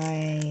and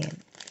eye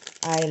and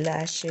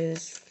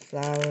eyelashes,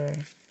 flower.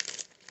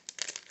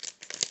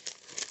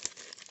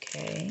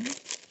 Okay.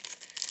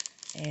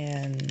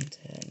 And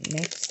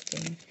next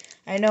thing,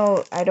 I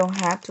know I don't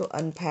have to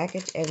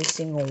unpackage every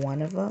single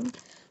one of them,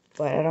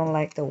 but I don't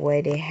like the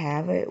way they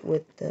have it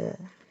with the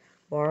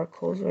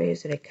barcodes right here,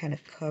 so they kind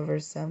of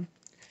cover some.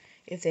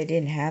 If they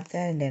didn't have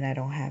that, and then I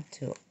don't have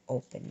to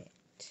open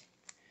it.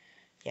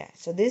 Yeah,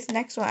 so this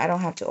next one, I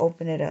don't have to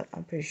open it up.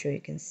 I'm pretty sure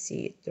you can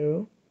see it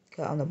through.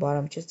 Got on the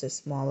bottom just a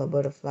smaller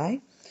butterfly.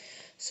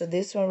 So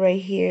this one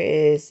right here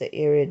is the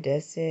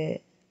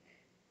iridescent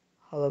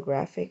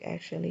holographic,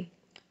 actually.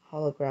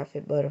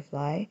 Holographic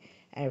butterfly.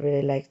 I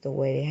really like the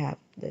way they have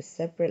the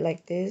separate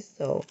like this.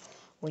 So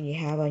when you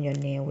have on your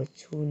nail with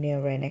two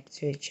nails right next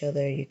to each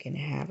other, you can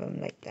have them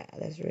like that.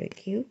 That's really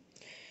cute.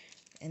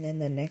 And then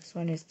the next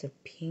one is the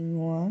pink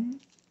one.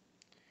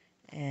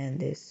 And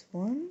this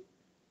one.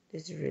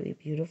 This is really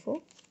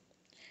beautiful.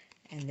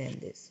 And then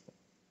this one.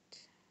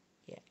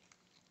 Yeah.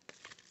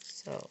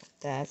 So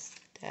that's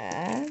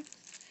that.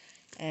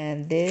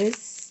 And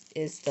this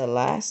is the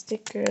last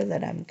sticker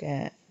that I'm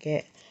gonna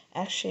get.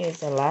 Actually,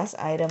 it's the last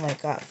item I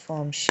got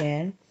from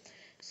Shein.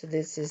 So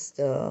this is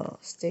the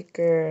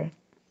sticker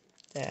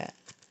that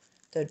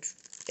it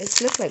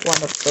looks like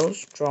one of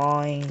those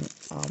drawing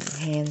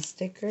hand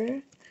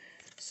sticker.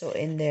 So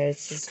in there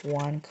it's just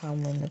one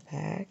come in the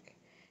pack,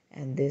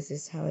 and this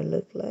is how it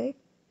looked like.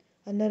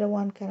 Another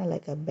one kind of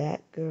like a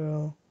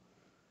Batgirl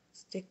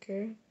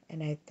sticker,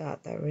 and I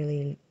thought that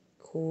really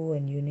cool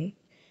and unique,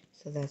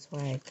 so that's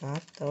why I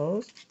got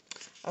those.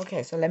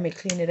 Okay, so let me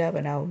clean it up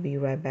and I'll be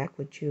right back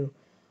with you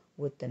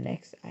with the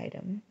next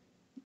item.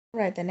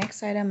 Right, the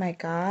next item I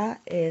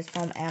got is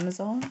from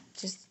Amazon.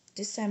 Just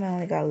this time I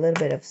only got a little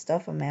bit of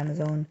stuff from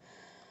Amazon.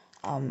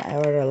 I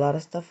ordered a lot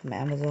of stuff from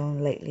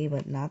Amazon lately,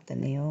 but not the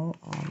nail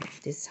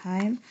this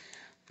time.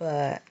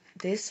 But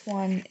this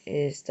one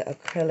is the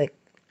acrylic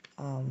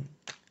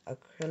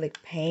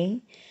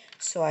paint.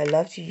 So I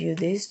love to use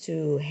this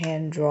to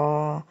hand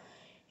draw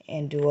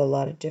and do a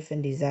lot of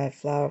different design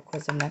flower. Of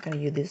course, I'm not going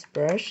to use this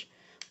brush,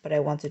 but I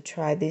want to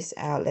try this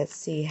out. Let's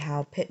see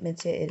how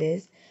pigmented it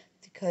is,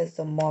 because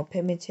the more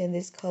pigmented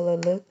this color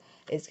look,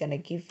 it's going to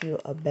give you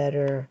a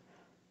better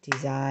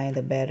design,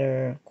 the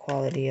better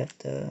quality of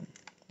the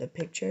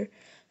picture.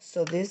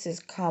 So this is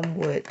come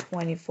with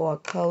 24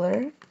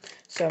 color,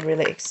 so I'm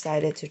really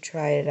excited to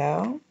try it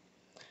out.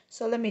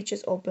 So let me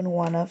just open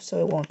one up so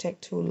it won't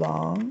take too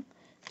long,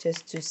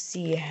 just to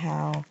see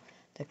how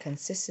the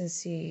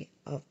consistency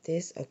of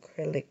this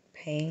acrylic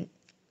paint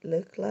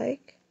look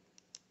like.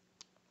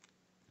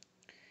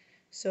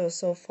 So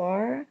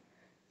far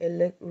it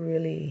look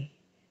really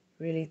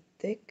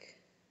thick.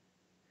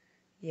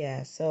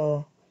 Yeah,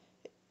 so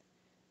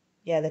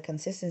yeah, the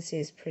consistency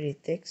is pretty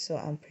thick, so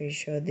I'm pretty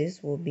sure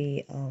this will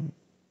be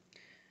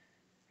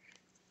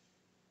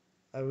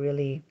a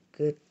really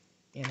good,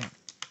 you know,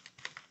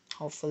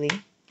 hopefully.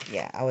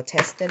 Yeah, I will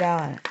test it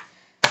out and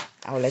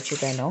I will let you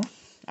guys know.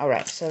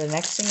 Alright, so the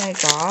next thing I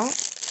got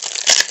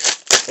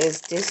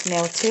is this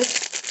nail tip.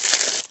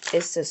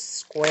 It's a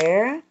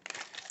square,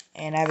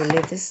 and I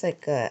believe this is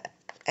like a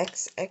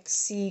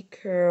XXC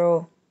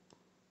curl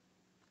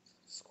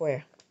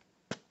square.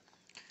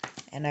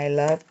 And I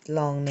love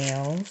long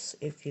nails.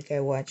 If you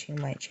guys watching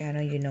my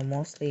channel, you know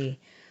mostly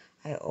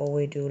I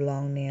always do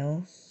long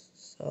nails.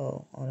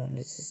 So hold on,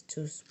 this is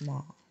too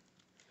small.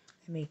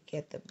 Let me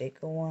get the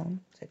bigger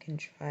one so I can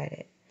try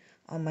it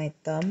on my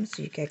thumb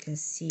so you guys can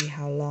see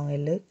how long it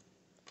look.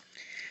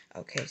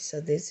 Okay, so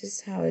this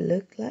is how it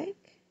look like.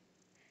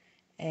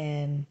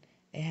 And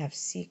I have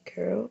C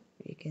curl.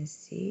 You can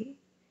see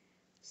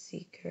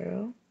C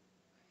curl.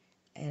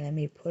 And let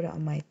me put it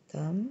on my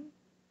thumb.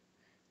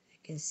 You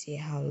can see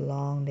how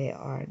long they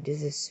are.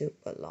 This is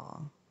super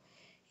long.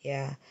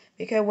 Yeah,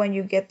 because when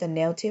you get the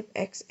nail tip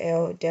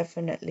XL,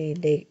 definitely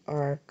they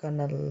are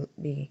gonna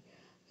be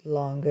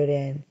longer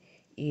than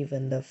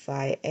even the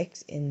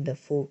 5X in the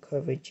full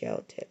coverage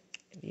gel tip,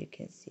 if you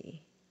can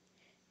see.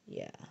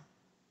 Yeah,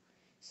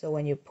 so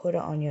when you put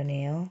it on your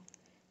nail,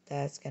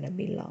 that's gonna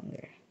be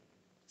longer.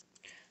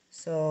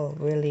 So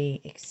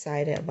really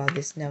excited about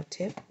this nail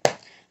tip.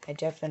 I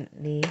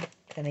definitely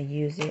gonna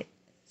use it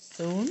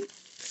soon.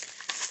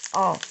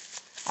 Oh,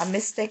 I'm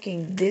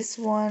mistaking this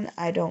one.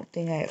 I don't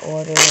think I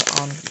ordered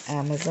on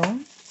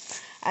Amazon.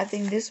 I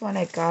think this one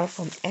I got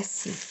from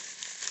Etsy.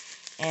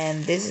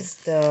 And this is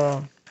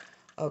the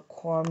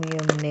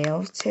aquarium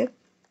nail tip.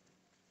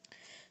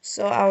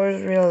 So I was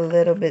really a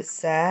little bit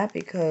sad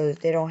because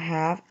they don't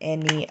have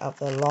any of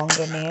the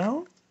longer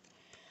nail.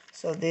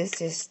 So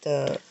this is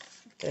the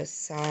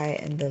size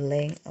and the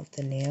length of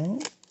the nail.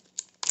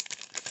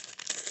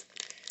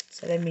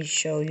 So let me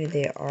show you,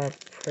 they are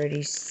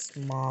pretty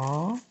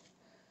small.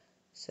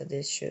 So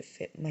this should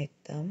fit my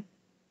thumb.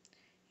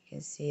 You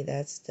can see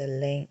that's the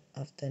length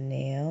of the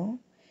nail.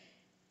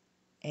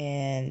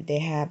 And they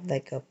have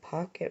like a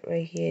pocket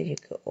right here. You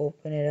could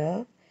open it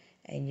up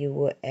and you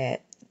will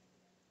add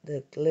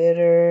the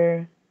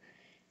glitter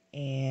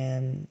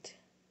and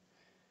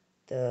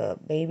the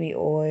baby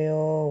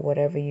oil,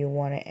 whatever you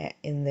want to add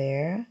in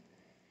there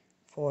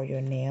for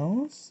your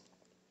nails.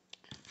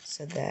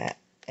 So that,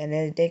 and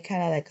then they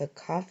kind of like a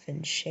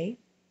coffin shape.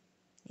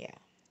 Yeah.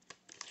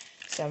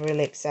 So I'm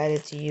really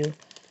excited to use.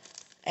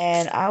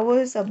 And I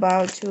was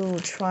about to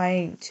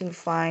try to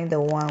find the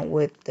one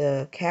with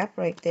the cap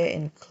right there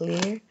in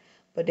clear,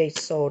 but they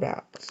sold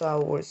out. So I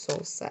was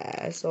so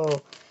sad.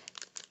 So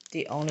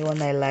the only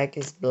one I like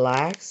is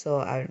black.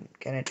 So I'm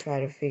gonna try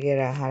to figure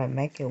out how to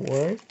make it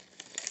work.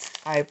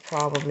 I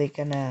probably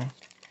gonna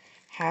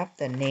have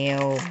the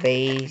nail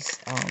base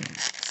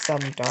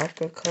some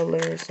darker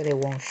color so they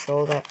won't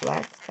show that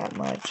black that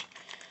much.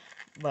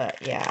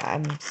 But yeah,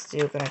 I'm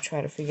still gonna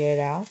try to figure it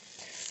out.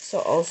 So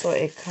also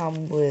it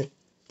comes with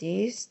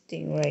this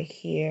thing right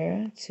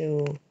here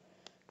to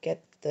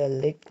get the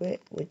liquid,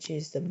 which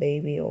is the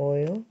baby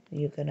oil.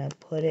 You're gonna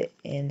put it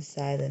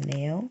inside the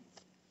nail.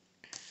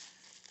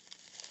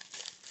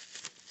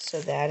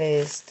 So that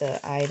is the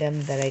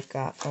item that I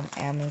got from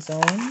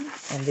Amazon,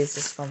 and this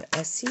is from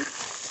Etsy.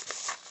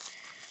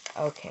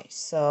 Okay,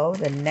 so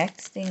the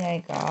next thing I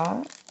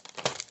got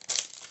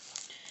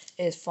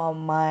is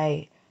from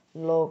my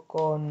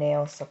local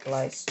nail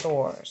supply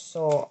store.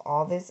 So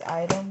all this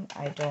item,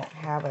 I don't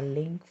have a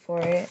link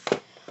for it,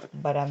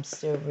 but I'm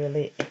still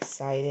really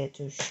excited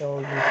to show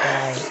you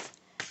guys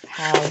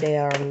how they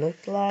are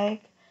look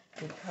like,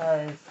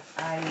 because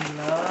I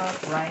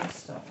love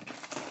rhinestones.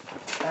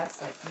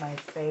 That's like my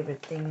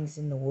favorite things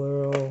in the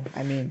world.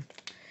 I mean,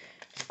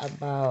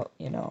 about,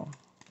 you know,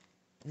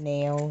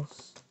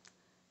 nails.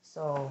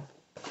 So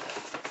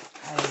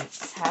I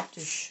have to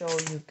show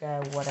you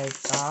guys what I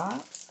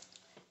got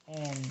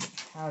and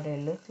how they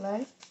look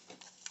like.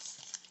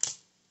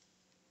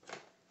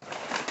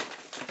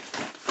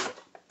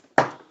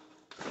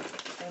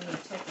 Let me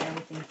take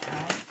everything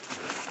out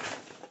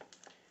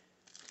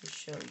to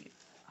show you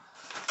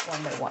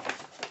one by one.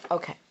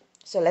 Okay,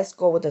 so let's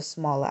go with the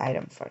smaller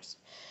item first.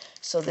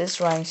 So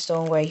this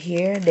rhinestone right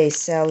here, they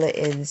sell it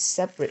in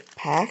separate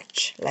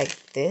patch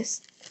like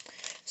this.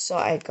 So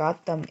I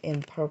got them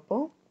in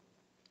purple,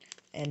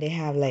 and they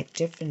have like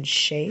different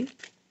shape.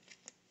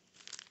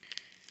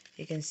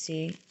 You can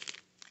see,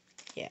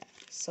 yeah.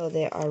 So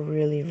they are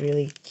really,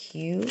 really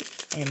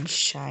cute and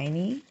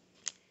shiny.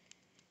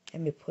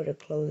 Let me put it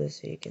closer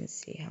so you can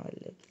see how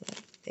it looks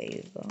like. There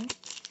you go.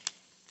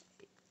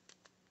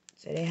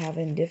 So they have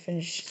in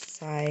different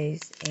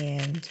size,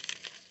 and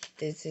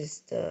this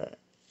is the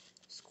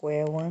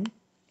square one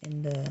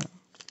in the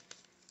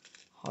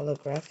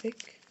holographic,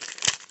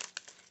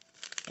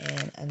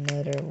 and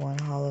another one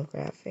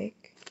holographic,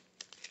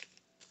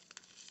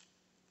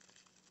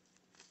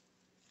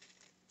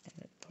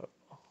 and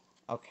purple.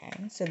 Okay,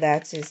 so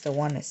that is the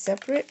one that's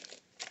separate.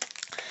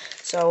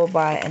 So I will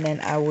buy, and then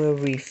I will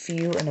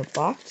refill in a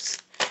box.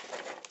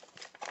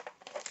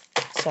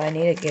 So I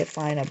need to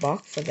find a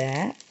box for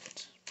that.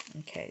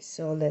 Okay,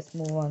 so let's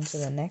move on to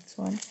the next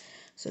one.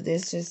 So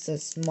this is the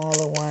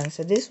smaller one.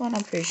 So this one,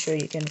 I'm pretty sure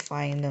you can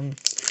find them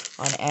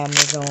on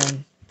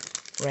Amazon,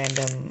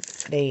 random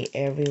day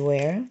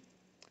everywhere.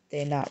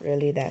 They're not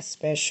really that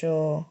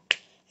special,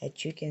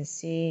 as you can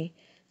see.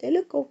 They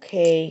look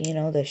okay, you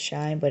know, the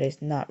shine, but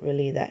it's not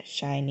really that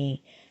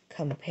shiny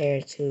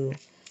compared to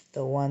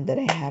the one that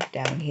I have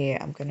down here.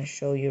 I'm gonna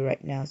show you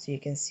right now so you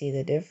can see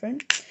the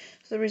difference.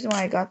 So the reason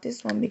why I got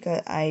this one,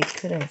 because I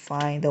couldn't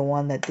find the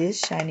one that is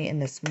shiny in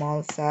the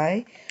small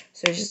size.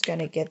 So I'm just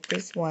gonna get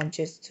this one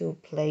just to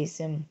place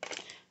them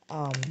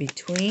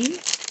between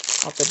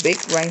of the big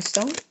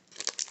rhinestone,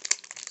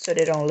 so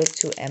they don't look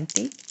too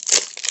empty.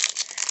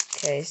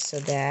 Okay, so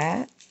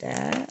that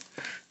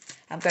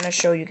I'm gonna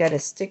show you guys a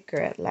sticker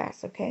at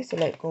last. Okay, so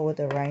let's go with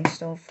the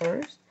rhinestone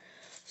first.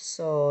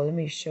 So let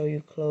me show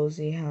you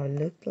closely how it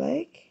looked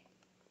like.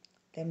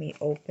 Let me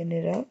open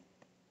it up.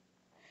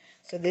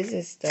 So this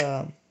is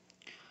the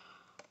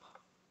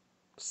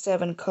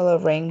 7-color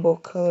rainbow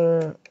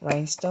color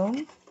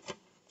rhinestone,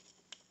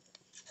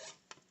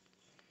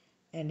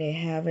 and they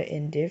have it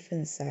in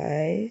different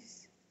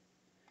size.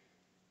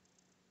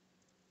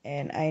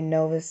 And I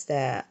noticed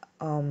that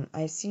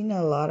I've seen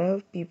a lot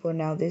of people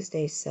now this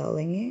day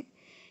selling it,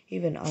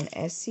 even on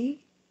Etsy.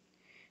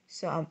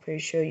 So I'm pretty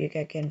sure you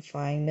guys can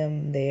find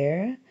them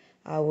there.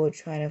 I will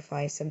try to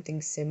find something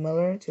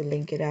similar to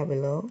link it out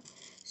below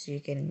so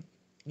you can,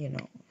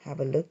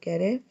 have a look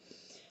at it.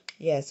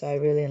 Yeah, so I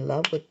really in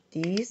love with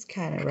these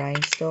kind of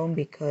rhinestone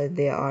because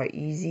they are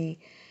easy.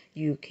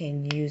 You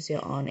can use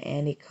it on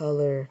any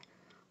color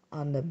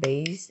on the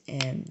base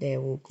and they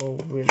will go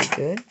really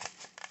good.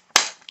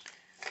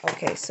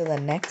 Okay, so the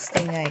next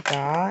thing I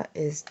got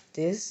is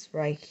this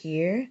right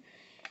here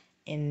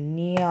in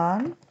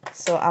neon.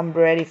 So I'm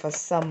ready for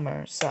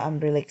summer, so I'm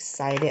really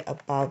excited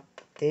about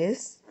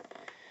this.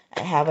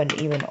 I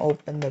haven't even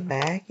opened the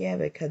bag yet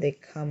because they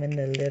come in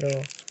the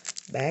little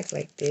bag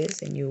like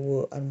this, and you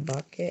will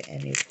unbox it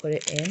and you put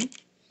it in.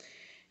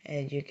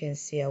 And you can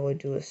see I will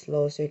do it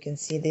slow so you can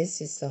see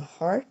this is a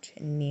heart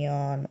in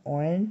neon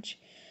orange.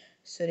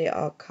 So they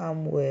all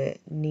come with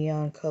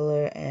neon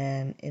color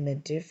and in a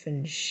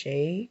different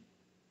shade.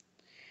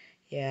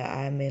 Yeah,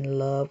 I'm in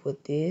love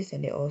with this,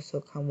 and they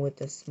also come with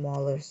a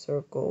smaller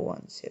circle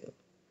one too.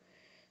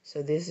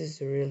 So this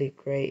is really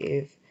great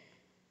if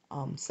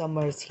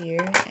summer's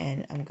here,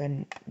 and I'm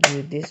gonna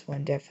do this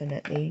one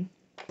definitely.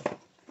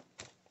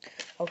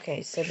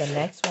 Okay, so the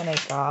next one I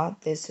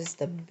got, this is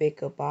the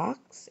bigger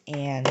box,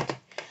 and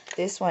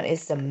this one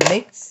is the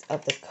mix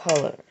of the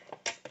color.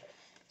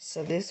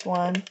 So this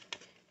one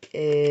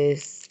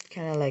is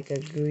kind of like a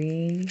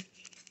green,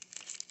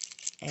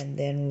 and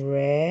then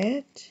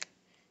red,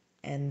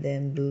 and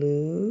then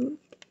blue,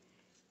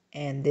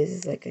 and this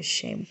is like a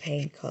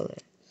champagne color.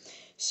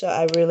 So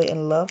I really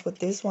in love with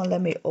this one.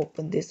 Let me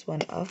open this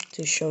one up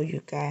to show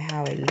you guys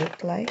how it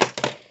look like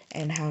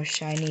and how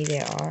shiny they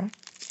are,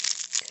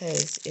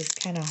 because it's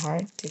kind of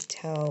hard to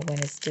tell when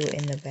it's still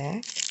in the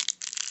bag.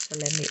 So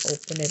let me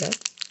open it up.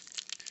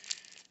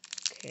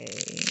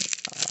 Okay.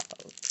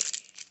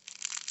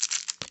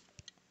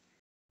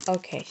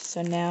 Okay,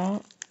 so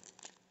now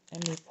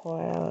let me pour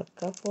out a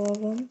couple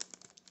of them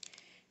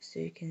so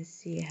you can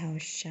see how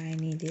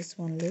shiny this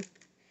one looks.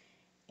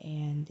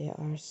 And they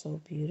are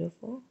so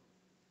beautiful.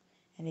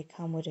 And they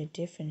come with a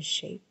different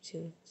shape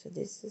too. So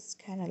this is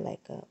kind of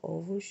like a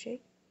oval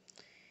shape.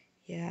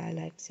 Yeah, I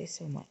like it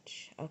so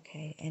much.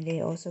 Okay, and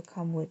they also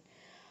come with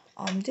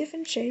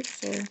different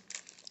shapes. So,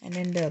 and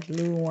then the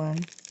blue one.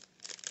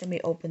 Let me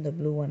open the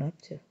blue one up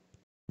too.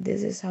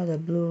 This is how the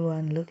blue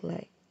one look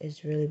like.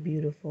 It's really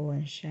beautiful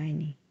and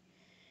shiny.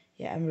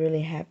 Yeah, I'm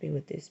really happy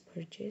with this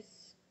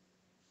purchase.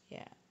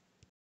 Yeah.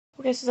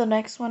 Okay, so the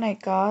next one I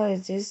got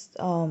is this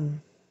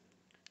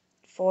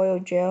foil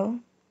gel.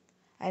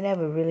 I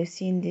never really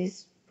seen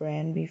this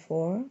brand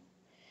before,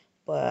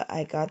 but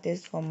I got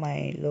this from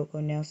my local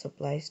nail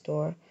supply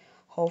store.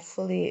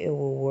 Hopefully it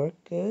will work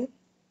good.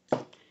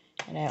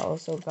 And I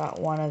also got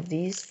one of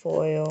these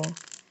foil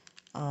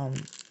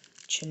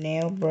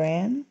Chanel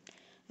brand,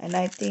 and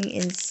I think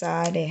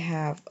inside they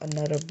have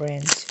another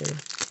brand too.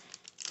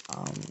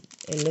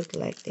 It looked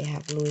like they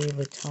have Louis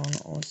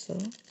Vuitton also.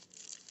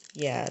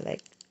 Yeah,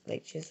 like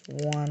just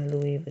one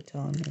Louis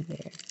Vuitton in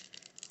there.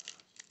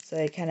 So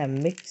it kind of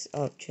mix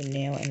up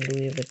Chanel and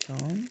Louis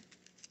Vuitton.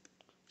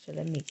 So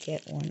let me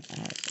get one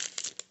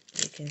out.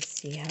 You can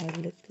see how it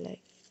looked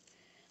like.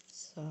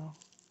 So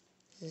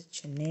this is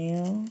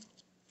Chanel.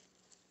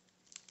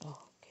 Oh,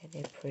 okay,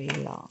 they're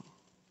pretty long.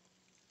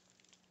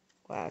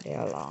 Wow, they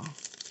are long.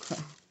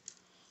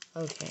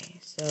 Okay,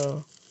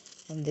 so,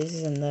 and this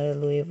is another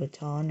Louis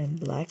Vuitton in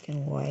black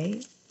and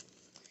white.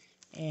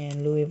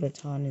 And Louis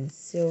Vuitton in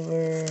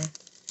silver.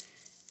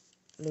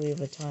 Louis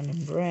Vuitton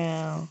in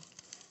brown.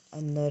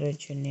 Another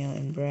Chanel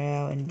in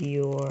brown and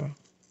Dior.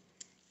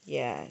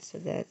 Yeah, so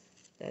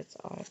that's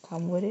all that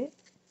come with it.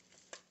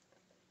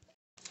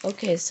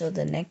 Okay, so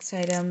the next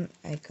item,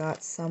 I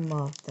got some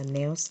of the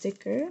nail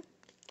sticker.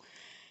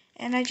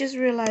 And I just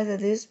realized that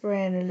this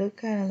brand, it looked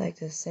kind of like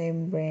the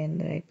same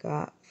brand that I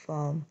got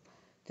from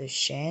the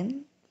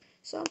Shein.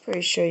 So I'm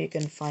pretty sure you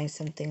can find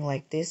something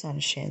like this on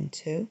Shein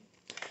too.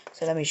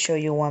 So let me show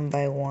you one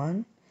by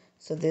one.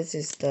 So this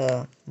is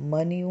the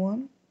money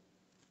one.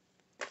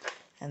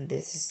 And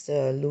this is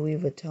the Louis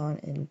Vuitton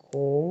in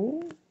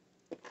gold.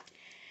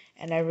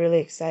 And I'm really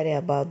excited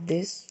about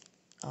this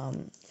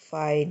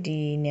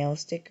 5D nail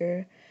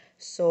sticker.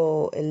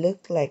 So it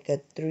looked like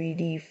a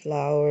 3D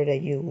flower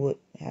that you would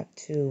have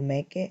to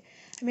make it.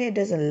 I mean, it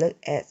doesn't look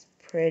as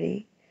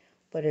pretty,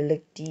 but it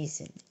looked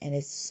decent. And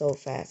it's so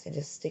fast. It's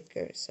a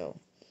sticker, so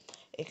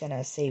it's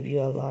gonna save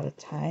you a lot of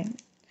time.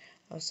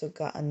 Also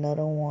got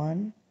another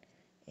one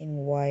in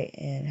white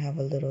and have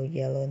a little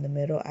yellow in the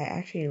middle. I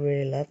actually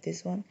really love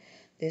this one.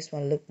 This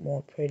one looked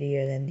more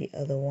prettier than the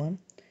other one.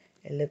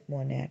 It looked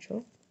more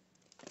natural.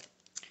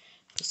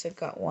 Also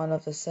got one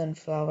of the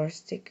sunflower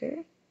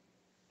sticker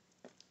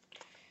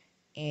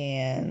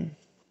and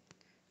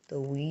the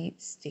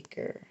weed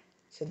sticker.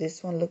 So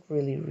this one looked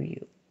really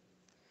real.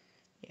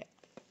 Yeah.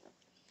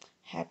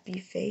 Happy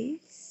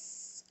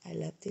face. I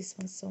love this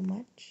one so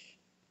much.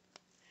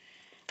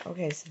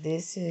 Okay, so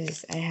this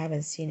is, I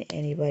haven't seen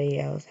anybody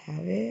else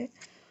have it,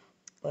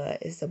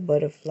 but it's a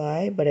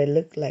butterfly, but it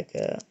looked like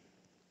a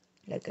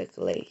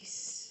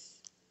glaze,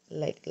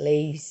 like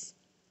lace.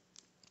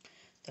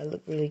 that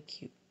look really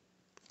cute.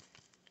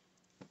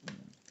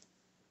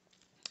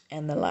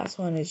 And the last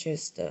one is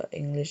just the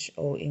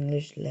old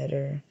English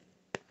letter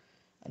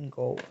and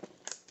gold.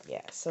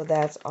 Yeah, so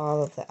that's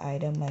all of the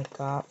item I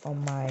got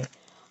from my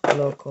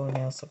local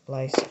nail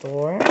supply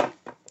store.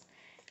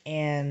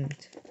 And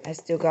I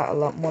still got a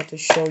lot more to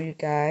show you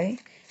guys.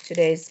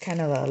 Today is kind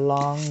of a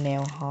long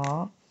nail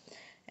haul,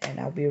 and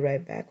I'll be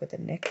right back with the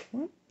next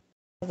one.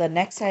 The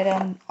next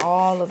item,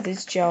 all of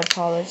this gel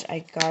polish, I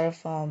got it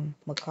from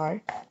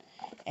Makartt,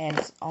 and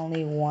it's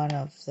only one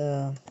of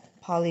the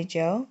poly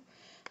gel,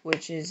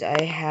 which is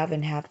I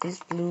haven't had this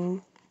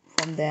blue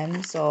from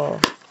them, so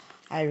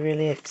I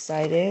really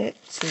excited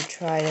to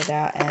try it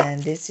out.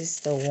 And this is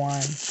the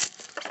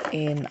one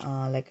in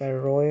like a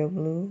royal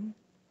blue,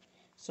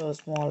 so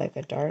it's more like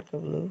a darker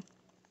blue,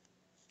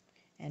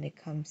 and it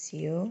comes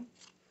sealed.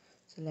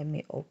 So let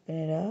me open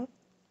it up,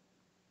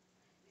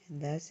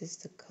 and that's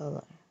just the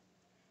color.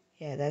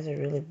 Yeah, that's a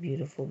really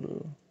beautiful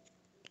blue.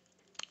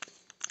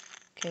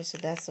 Okay, so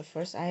that's the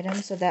first item.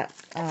 So that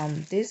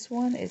this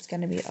one is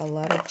gonna be a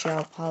lot of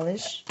gel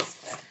polish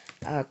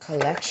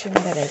collection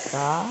that I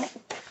got,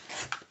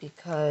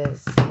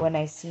 because when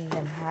I seen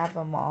them have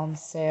them on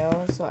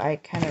sale, so I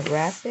kind of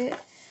wrap it.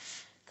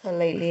 Cause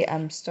lately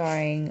I'm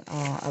starting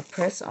a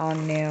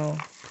press-on nail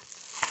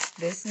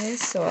business,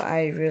 so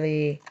I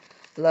really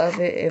love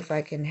it if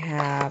I can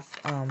have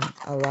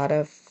a lot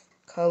of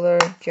color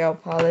gel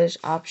polish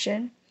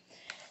option.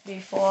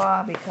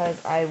 Before,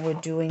 because I was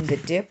doing the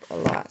dip a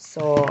lot,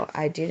 so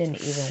I didn't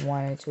even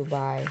wanted to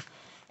buy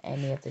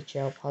any of the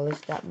gel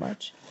polish that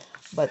much.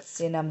 But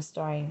since I'm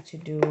starting to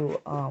do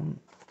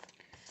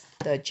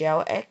the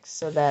gel X,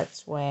 so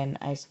that's when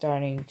I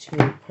starting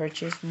to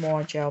purchase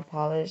more gel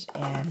polish,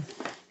 and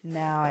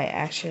now I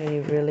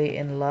actually really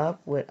in love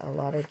with a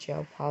lot of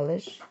gel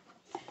polish.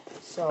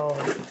 So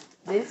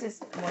this is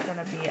what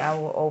gonna be, I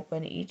will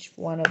open each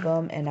one of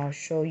them and I'll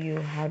show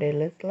you how they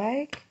look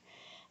like.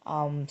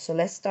 So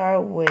let's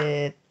start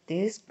with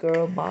this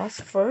Girl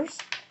Boss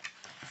first.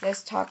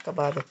 Let's talk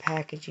about the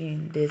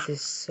packaging. This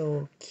is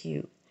so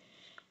cute.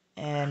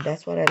 And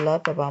that's what I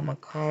love about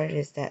Makartt,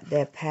 is that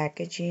their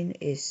packaging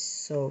is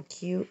so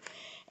cute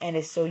and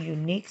it's so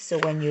unique. So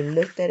when you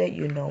looked at it,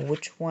 you know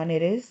which one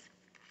it is.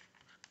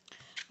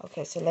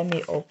 Okay, so let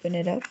me open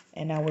it up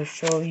and I will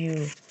show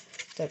you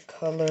the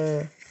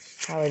color,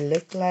 how it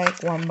looked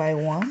like one by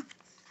one.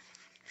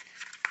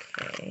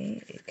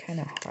 Okay, it's kind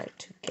of hard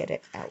to get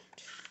it out,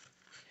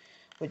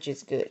 which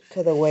is good,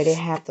 because the way they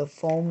have the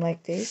foam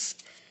like this,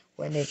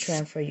 when they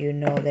transfer, you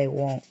know they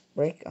won't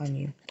break on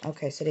you.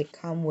 Okay, so they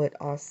come with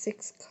all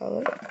 6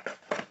 colors,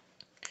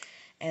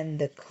 and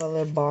the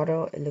color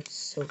bottle, it looks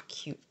so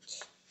cute.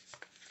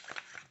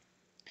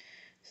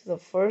 So the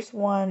first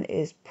one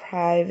is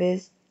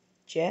Private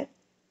Jet,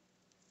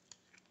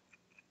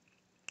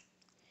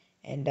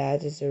 and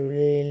that is a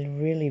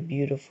really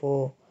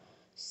beautiful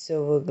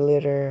silver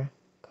glitter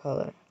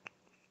color.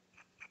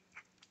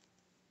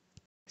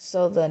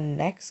 So the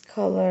next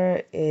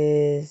color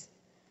is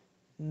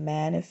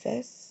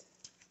Manifest,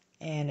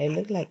 and it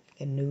looked like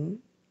a nude.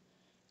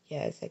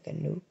 Yeah, it's like a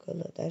nude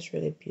color. That's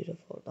really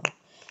beautiful though.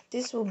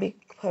 This will be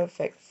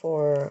perfect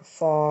for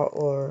fall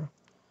or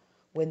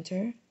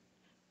winter.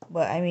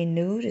 But I mean,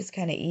 nude is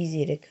kind of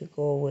easy. It could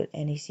go with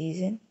any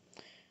season.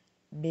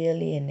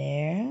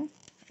 Billionaire.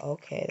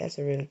 Okay, that's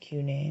a really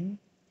cute name.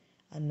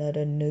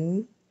 Another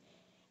nude.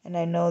 And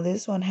I know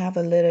this one have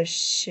a little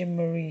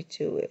shimmery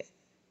to it.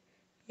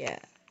 Yeah.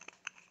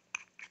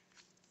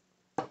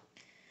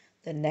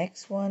 The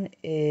next one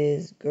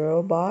is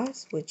Girl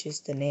Boss, which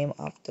is the name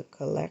of the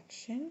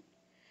collection.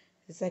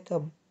 It's like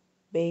a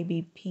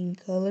baby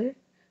pink color.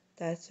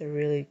 That's a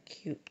really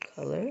cute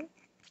color.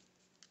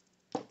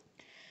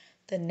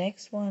 The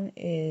next one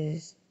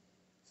is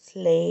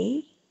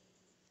Slay.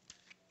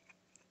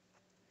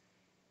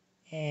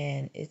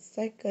 And it's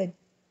like a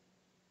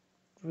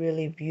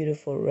really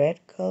beautiful red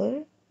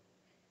color.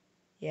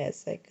 Yeah,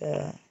 it's like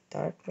a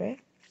dark red.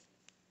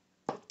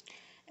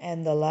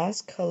 And the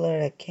last color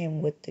that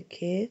came with the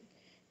kit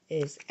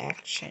is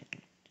Action.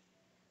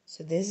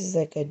 So this is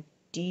like a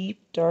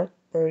deep dark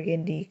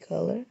burgundy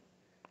color.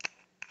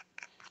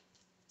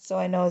 So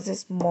I know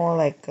this more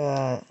like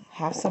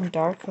have some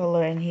dark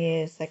color in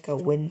here. It's like a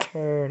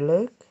winter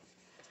look.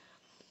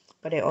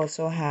 But it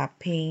also have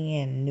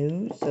pink and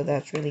nude, so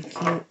that's really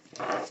cute.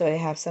 So they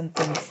have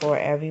something for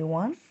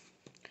everyone.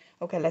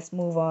 Okay, let's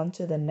move on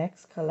to the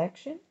next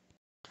collection.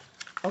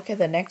 Okay,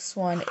 the next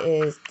one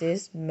is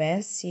this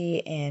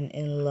Messy and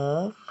in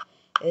Love.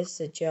 It's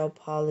a gel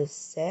polish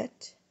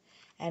set,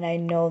 and I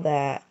know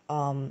that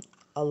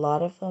a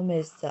lot of them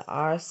is the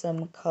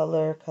Awesome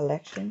Color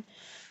collection.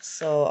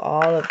 So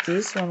all of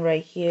this one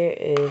right here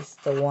is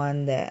the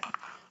one that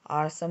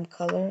Awesome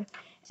Color,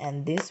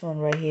 and this one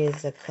right here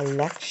is a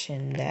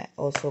collection that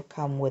also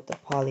come with the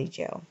poly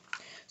gel.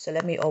 So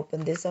let me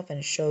open this up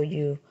and show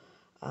you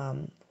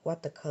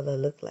what the color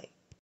look like.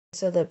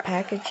 So the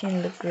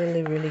packaging looks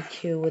really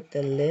cute with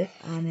the lip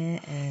on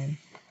it, and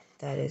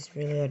that is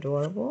really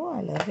adorable. I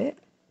love it.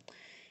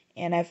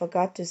 And I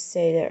forgot to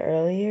say that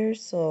earlier,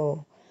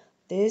 so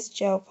This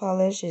gel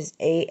polish is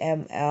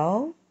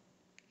AML.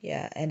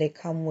 Yeah, and they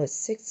come with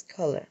 6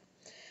 color.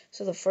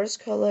 So the first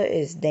color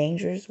is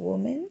Dangerous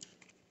Woman.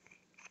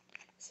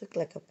 It's look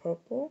like a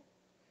purple.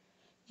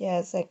 Yeah,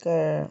 it's like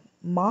a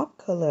mauve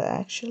color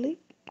actually.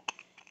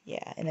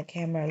 Yeah, in the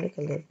camera I look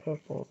a little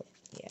purple.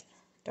 Yeah,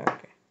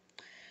 darker.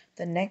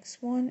 The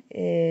next one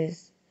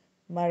is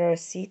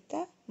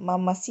Mamacita.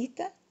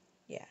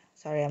 Yeah,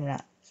 sorry, I'm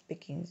not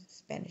speaking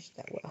Spanish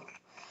that well.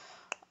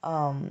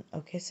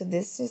 Okay, so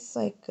this is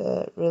like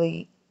a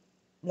really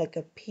like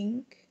a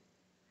pink.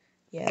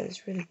 Yeah,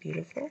 it's really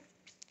beautiful.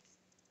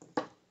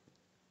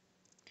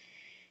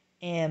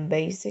 And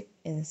Basic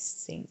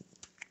Instinct.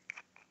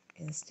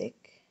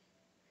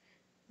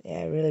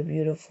 Yeah, really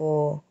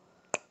beautiful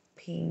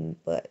pink,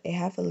 but it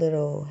have a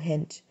little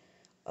hint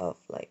of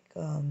like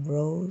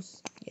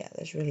rose. Yeah,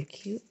 that's really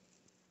cute.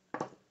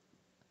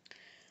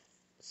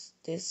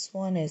 This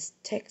one is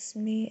Text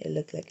Me. It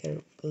looked like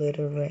a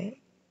glitter red.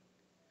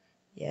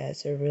 Yeah,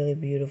 it's a really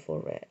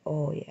beautiful red.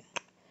 Oh yeah,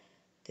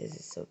 this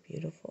is so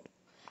beautiful.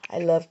 I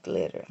love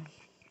glitter.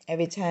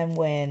 Every time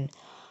when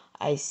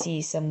I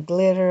see some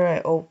glitter,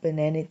 I open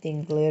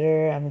anything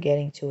glitter, I'm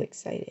getting too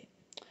excited.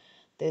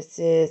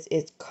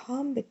 It's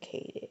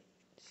complicated.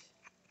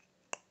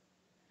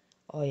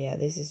 Oh yeah,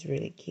 this is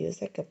really cute.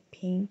 It's like a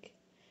pink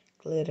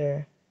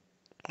glitter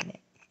in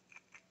it.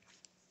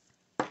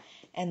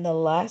 And the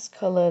last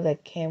color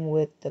that came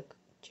with the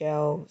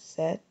gel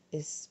set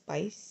is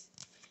Spice.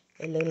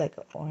 It looked like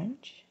an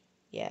orange.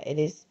 Yeah, it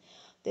is.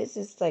 This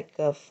is like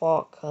a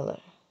fall color.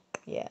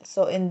 Yeah,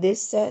 so in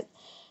this set,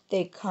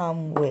 they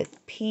come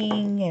with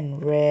pink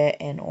and red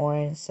and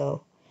orange.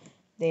 So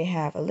they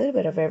have a little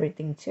bit of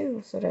everything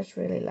too. So that's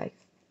really like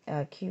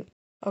cute.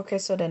 Okay,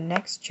 so the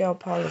next gel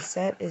polish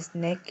set is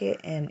Naked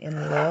and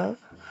in Love.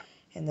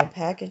 And the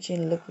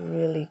packaging looked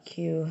really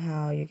cute.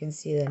 How you can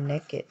see the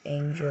naked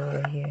angel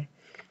right here.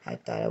 I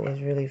thought it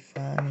was really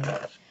funny.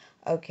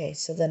 Okay,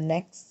 so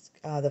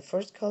the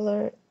first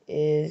color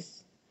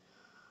is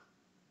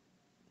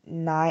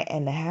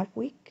 9.5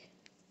 week.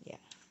 Yeah.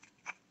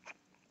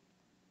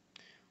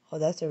 Oh,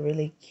 that's a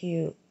really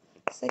cute.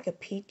 It's like a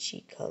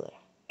peachy color,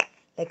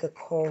 like a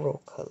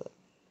coral color.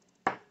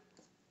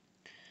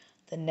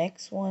 The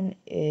next one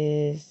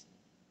is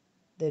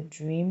the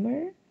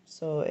Dreamer.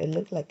 So it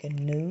looked like a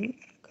nude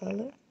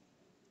color.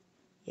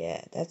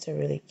 Yeah, that's a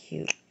really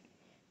cute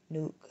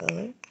nude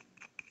color.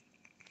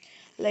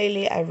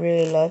 Lately, I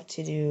really love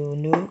to do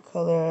nude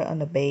color on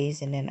the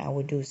base, and then I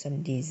would do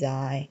some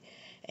design,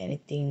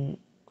 anything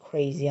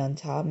crazy on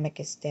top, make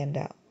it stand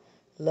out.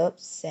 Love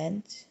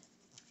Scent.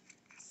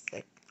 It's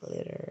like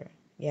glitter.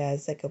 Yeah,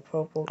 it's like a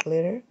purple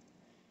glitter.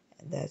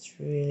 And that's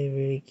really,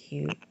 really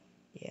cute.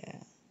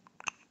 Yeah.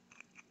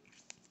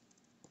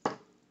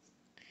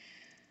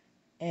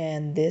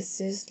 And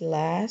this is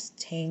Last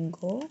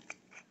Tangle.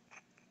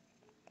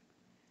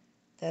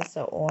 That's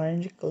the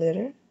orange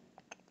glitter.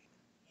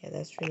 Yeah,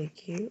 that's really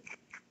cute.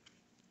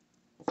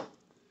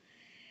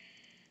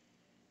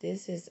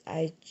 This is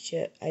I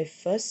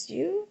Fuss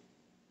You.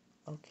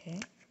 Okay,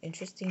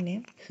 interesting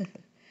name.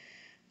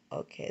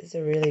 Okay, it's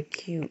a really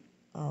cute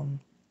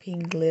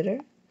pink glitter.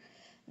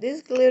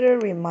 This glitter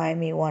remind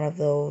me one of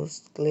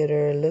those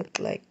glitter look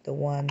like the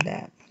one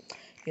that,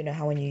 you know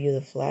how when you use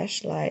a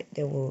flashlight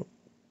they will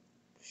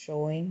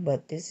showing,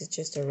 but this is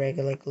just a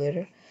regular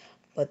glitter,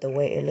 but the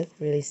way it looked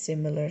really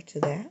similar to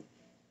that.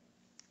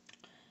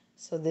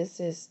 So this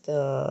is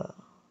the,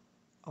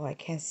 oh, I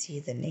can't see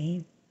the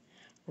name.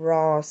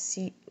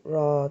 Rawtika,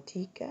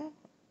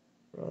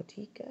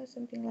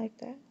 something like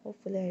that.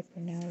 Hopefully I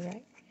pronounce it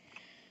right.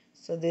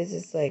 So this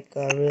is like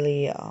a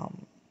really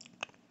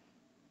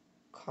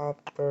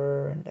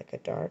copper, like a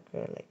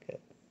darker, like a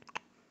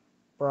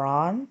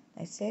brawn,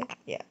 I said.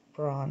 Yeah,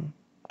 brawn.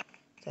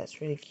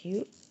 That's really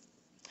cute.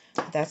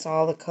 That's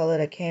all the color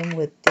that came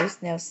with this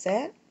nail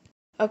set.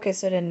 Okay,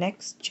 so the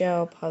next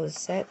gel polish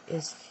set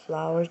is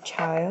Flower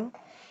Child.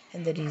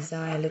 And the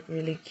design look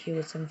really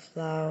cute. Some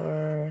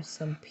flowers,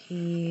 some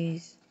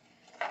peas.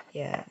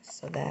 Yeah,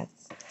 so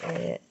that's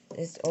it.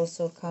 It's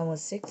also come with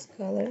 6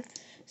 color.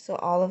 So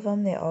all of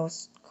them, they all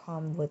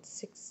come with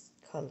 6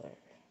 color.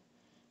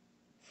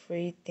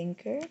 Free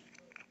Thinker.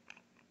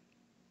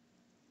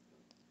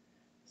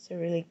 It's a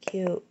really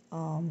cute.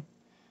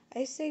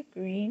 I say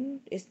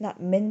green. It's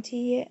not minty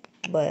yet,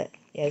 but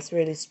yeah, it's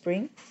really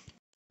spring.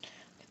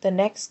 The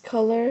next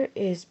color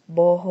is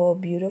Boho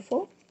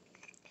Beautiful.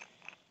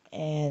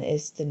 And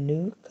it's the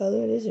nude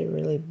color. This is a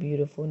really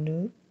beautiful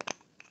nude.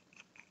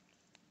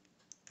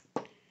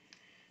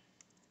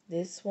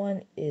 This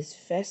one is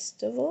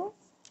Festival.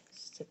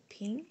 It's the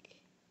pink.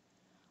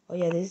 Oh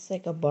yeah, this is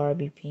like a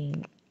Barbie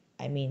pink.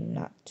 I mean,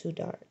 not too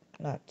dark,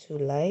 not too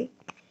light.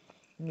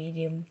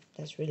 Medium.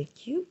 That's really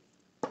cute.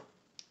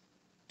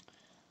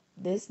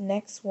 This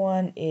next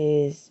one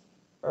is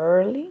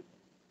Early.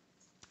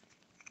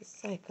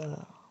 It's like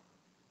a,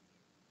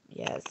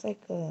 yeah, it's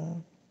like a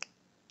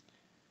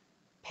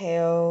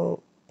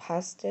pale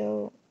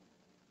pastel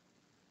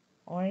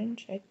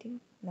orange, I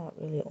think. Not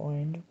really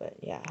orange, but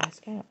yeah, it's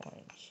kind of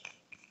orange.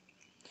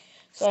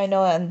 So I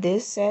know on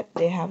this set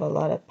they have a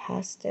lot of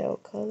pastel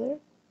color,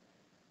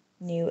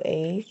 new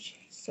age.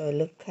 So it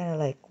look kind of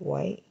like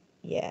white.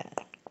 Yeah,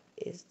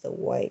 it's the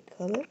white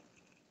color.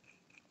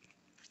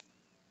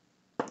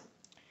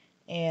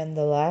 And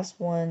the last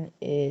one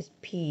is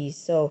peas.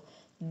 So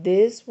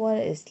this one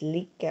is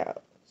leak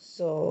out.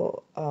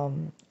 So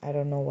I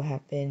don't know what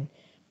happened.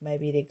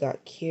 Maybe they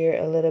got cured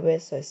a little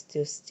bit, so it's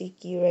still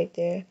sticky right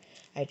there.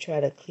 I try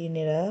to clean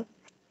it up,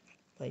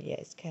 but yeah,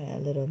 it's kind of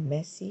a little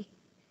messy.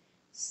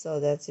 So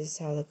that's just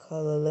how the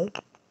color looks.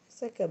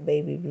 It's like a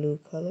baby blue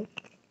color.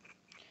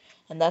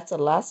 And that's the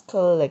last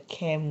color that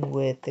came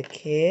with the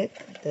kit,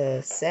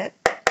 the set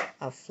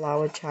of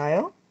Flower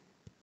Child.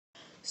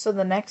 So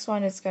the next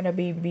one is gonna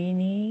be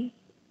Beanie,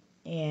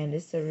 and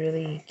it's a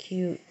really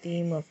cute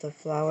theme of the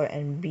flower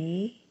and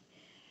bee.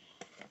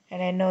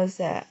 And I noticed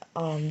that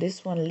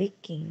this one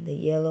leaking, the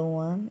yellow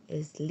one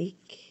is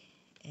leak,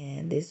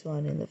 and this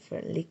one in the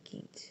front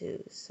leaking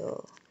too.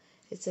 So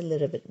it's a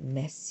little bit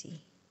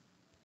messy.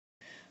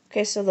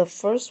 Okay, so the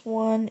first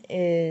one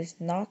is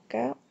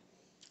Knockout,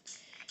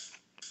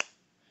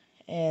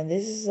 and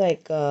this is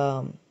like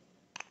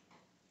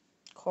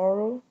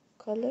coral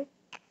color.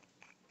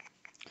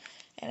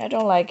 And I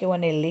don't like it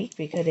when they leak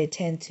because they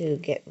tend to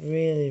get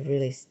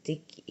really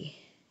sticky.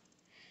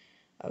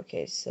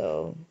 Okay,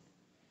 so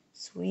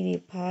Sweetie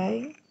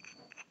Pie.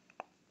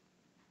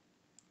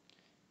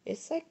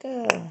 It's like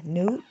a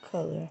nude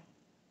color.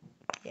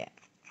 Yeah.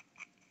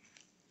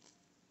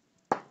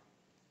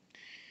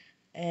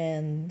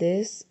 And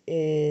this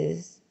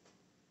is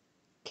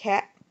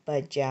Cat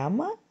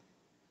Pajama.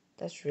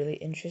 That's really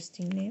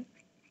interesting name.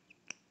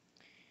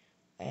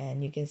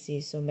 And you can see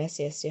it's so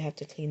messy. I still have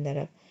to clean that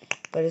up.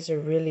 But it's a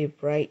really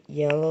bright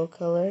yellow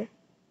color.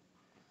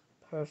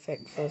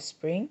 Perfect for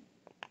spring.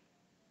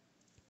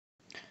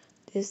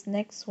 This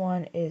next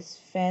one is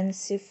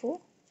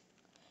Fanciful.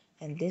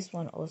 And this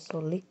one also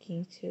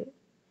leaking too.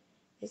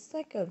 It's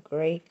like a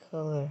gray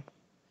color.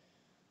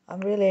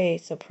 I'm really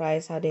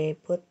surprised how they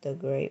put the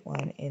gray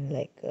one in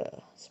like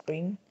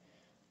spring.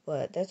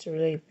 But that's a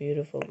really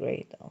beautiful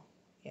gray though.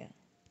 Yeah.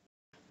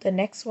 The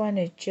next one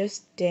is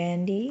Just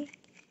Dandy.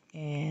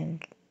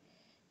 And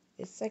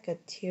it's like a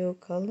teal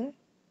color.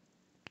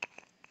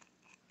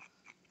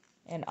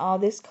 And all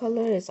this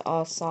color is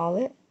all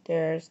solid.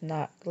 There's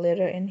not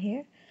glitter in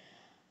here.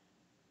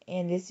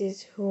 And this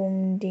is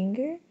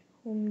Humdinger.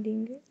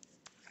 Humdinger.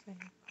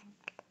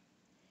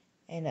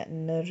 And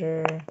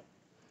another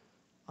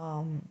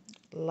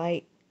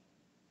light,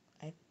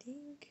 I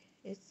think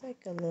it's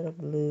like a little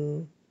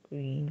blue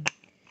green,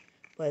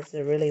 but it's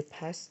a really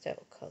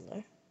pastel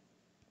color.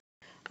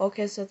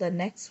 Okay, so the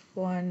next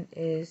one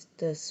is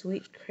the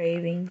Sweet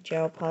Craving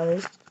gel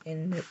polish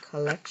in the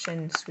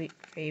collection Sweet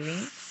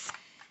Craving.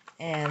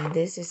 And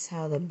this is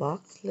how the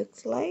box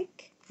looks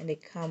like. And they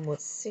come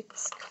with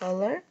 6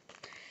 color.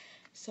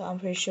 So I'm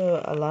pretty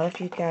sure a lot of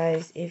you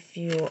guys, if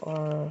you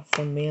are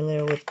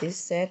familiar with this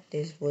set,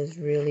 this was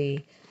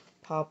really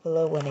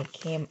popular when it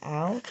came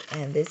out.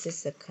 And this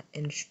is the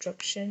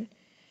instruction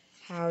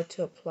how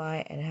to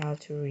apply and how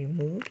to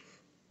remove.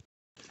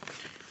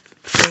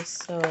 Okay,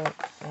 so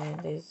and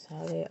this is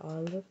how they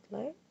all look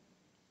like.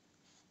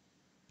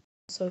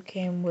 Also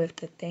came with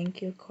the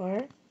thank you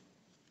card.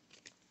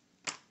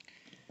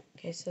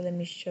 Okay, so let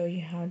me show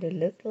you how they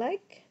look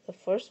like. The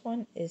first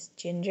one is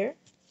Ginger.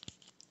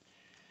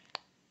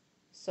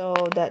 So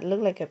that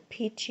look like a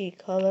peachy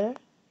color.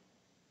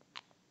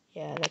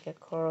 Yeah, like a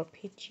coral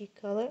peachy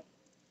color.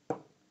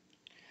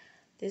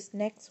 This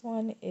next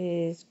one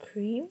is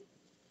Cream.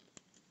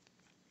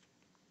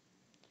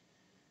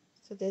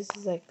 So this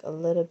is like a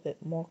little bit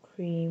more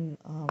cream,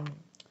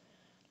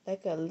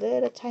 like a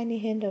little tiny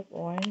hint of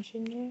orange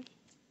in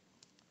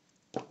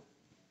there.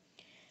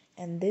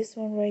 And this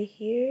one right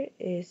here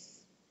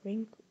is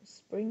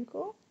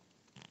Sprinkle.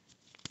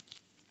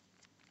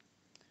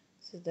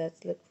 So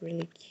that's look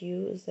really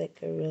cute. It's like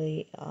a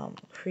really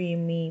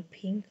creamy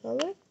pink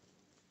color.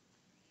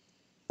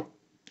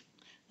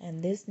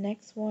 And this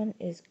next one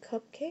is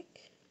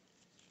Cupcake.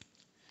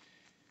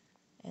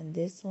 And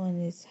this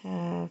one is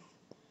half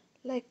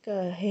like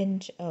a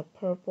hint of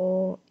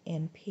purple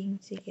and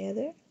pink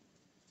together.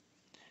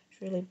 It's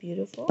really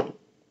beautiful.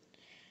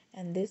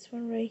 And this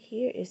one right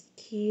here is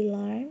Key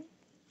Lime.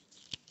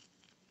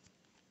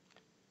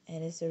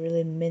 And it's a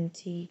really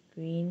minty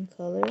green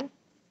color.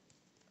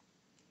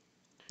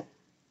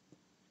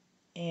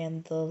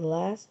 And the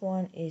last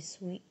one is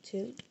Sweet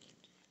Tooth.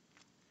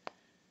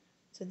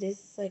 So this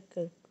is like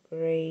a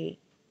gray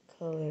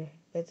color,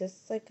 but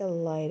it's like a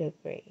lighter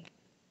gray.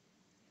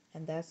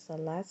 And that's the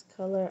last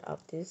color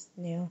of this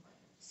nail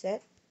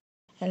set.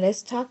 And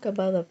let's talk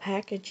about the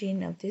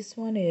packaging of this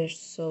one. It is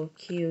so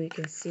cute. You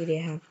can see they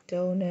have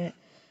donut,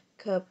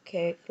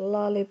 cupcake,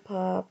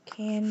 lollipop,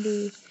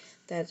 candy.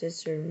 That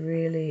is a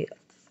really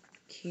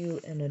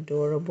cute and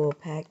adorable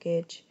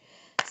package.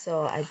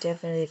 So I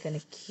definitely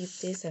gonna keep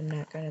this. I'm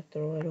not gonna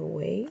throw it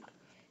away.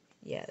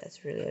 Yeah,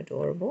 that's really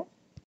adorable.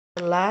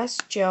 The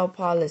last gel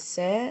polish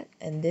set,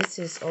 and this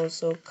is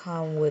also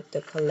come with the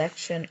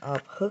collection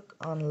of Hook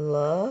on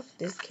Love.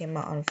 This came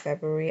out on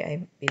February,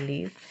 I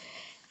believe,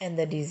 and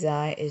the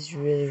design is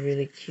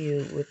really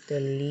cute with the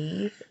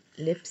leaf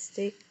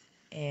lipstick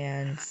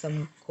and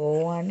some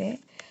gold on it.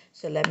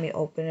 So let me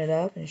open it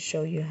up and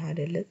show you how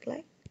they look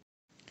like.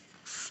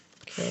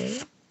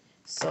 Okay,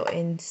 so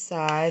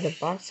inside the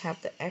box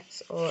have the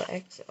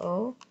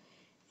XOXO,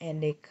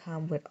 and they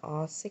come with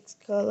all 6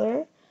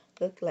 color.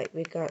 Look like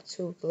we got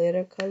 2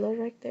 glitter color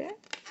right there.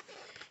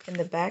 In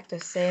the back, the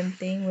same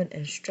thing with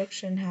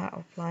instruction how to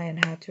apply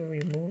and how to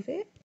remove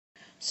it.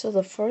 So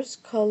the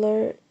first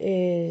color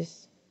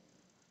is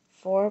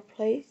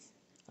Foreplace.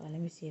 Oh, let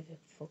me see if it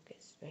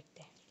focus right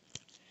there.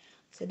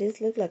 So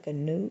this look like a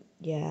nude.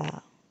 Yeah,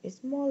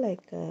 it's more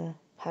like a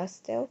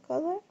pastel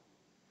color.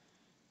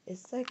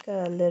 It's like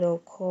a little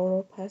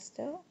coral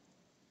pastel.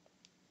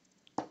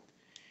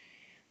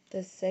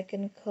 The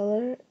second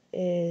color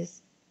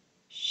is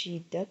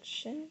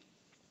Seduction.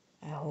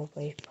 I hope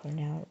I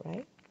pronounce it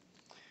right.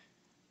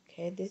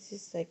 Okay, this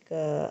is like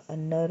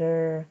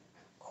another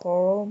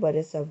coral, but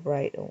it's a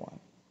brighter one.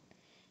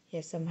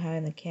 Yeah, somehow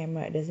in the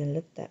camera it doesn't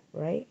look that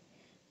bright,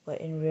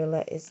 but in real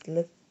life it's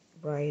look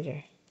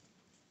brighter.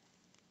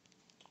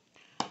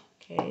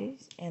 Okay,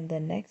 and the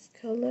next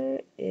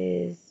color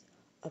is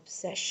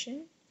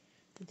Obsession.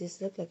 This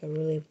look like a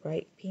really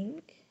bright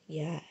pink.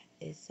 Yeah,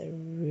 it's a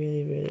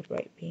really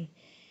bright pink.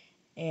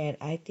 And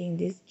I think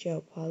this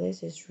gel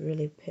polish is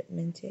really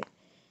pigmented.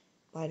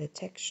 By the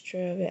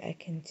texture of it, I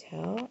can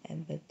tell,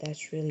 but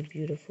that's really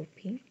beautiful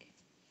pink.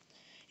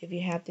 If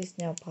you have this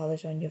nail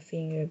polish on your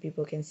finger,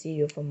 people can see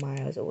you from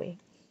miles away.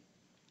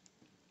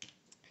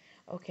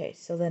 Okay,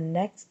 so the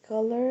next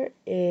color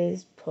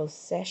is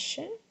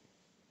Possession.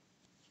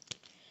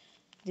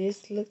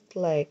 This looked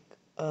like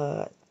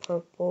a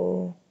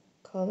purple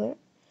color,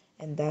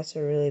 and that's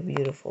a really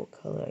beautiful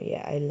color.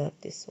 Yeah, I love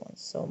this one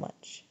so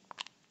much.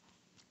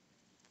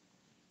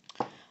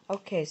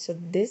 Okay, so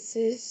this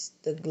is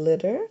the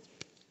glitter.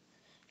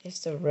 It's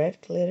the red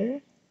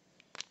glitter.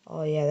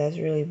 Oh yeah, that's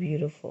really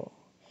beautiful.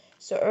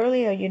 So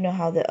earlier, you know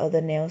how the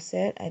other nail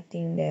set, I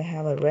think they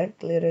have a red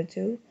glitter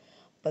too,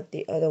 but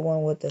the other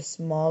one with the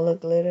smaller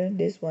glitter,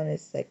 this one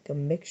is like a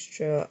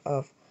mixture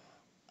of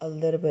a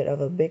little bit of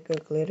a bigger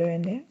glitter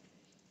in there.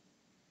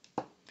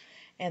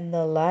 And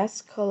the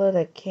last color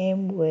that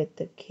came with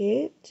the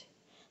kit,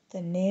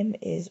 the name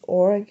is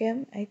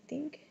Oregon, I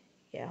think.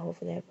 Yeah,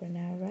 hopefully I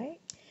pronounced right.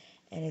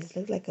 And it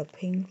looks like a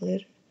pink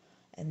glitter.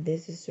 And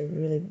this is a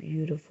really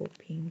beautiful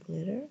pink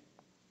glitter.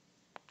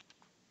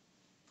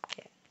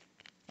 Yeah.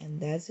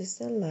 And that is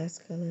the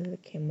last color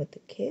that came with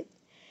the kit.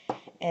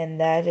 And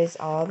that is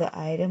all the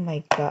item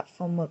I got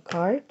from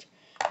Makartt.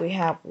 We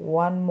have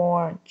one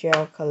more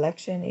gel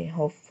collection, and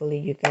hopefully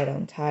you guys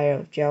don't tire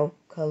of gel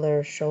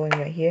color showing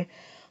right here.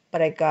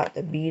 But I got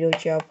the Beetle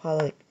gel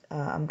palette.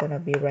 I'm gonna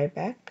be right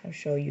back and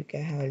show you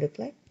guys how it look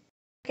like.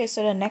 Okay,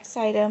 so the next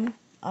item,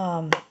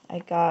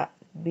 I got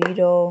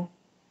Beetle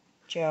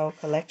gel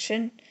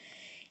collection,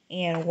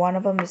 and one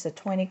of them is a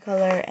 20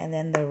 color, and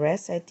then the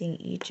rest, I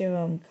think each of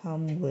them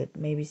come with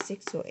maybe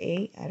 6 or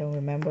 8. I don't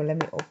remember.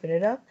 Let me open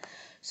it up.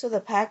 So the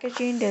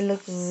packaging, they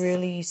look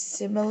really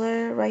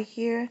similar right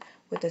here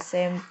with the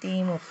same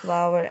theme of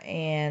flower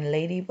and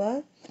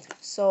ladybug.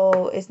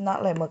 So it's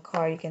not like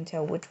Makartt, you can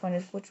tell which one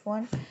is which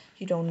one.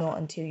 You don't know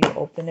until you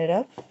open it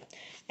up.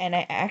 And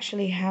I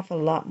actually have a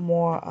lot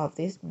more of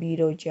this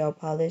Beetle gel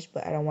polish,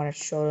 but I don't want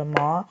to show them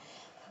all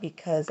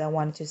because I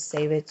wanted to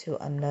save it to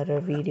another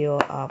video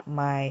of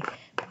my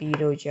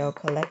Beetle gel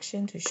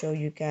collection to show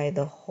you guys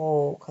the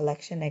whole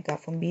collection I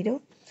got from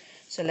Beetle.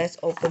 So let's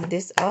open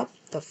this up.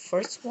 The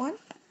first one.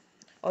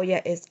 Oh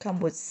yeah, it's come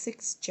with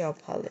 6 gel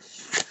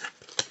polish.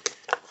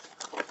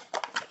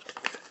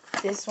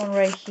 This one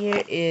right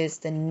here is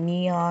the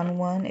neon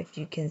one. If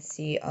you can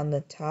see on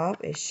the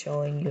top, it's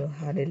showing you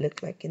how they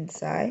look like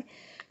inside.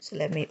 So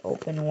let me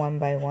open one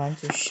by one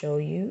to show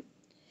you.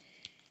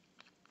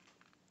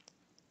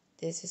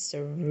 This is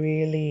a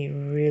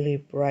really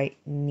bright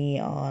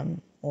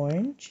neon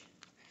orange.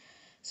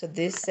 So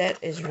this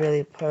set is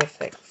really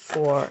perfect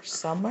for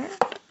summer.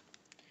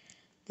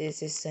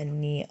 This is a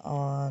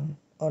neon.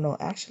 Oh no,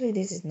 actually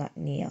this is not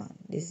neon.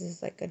 This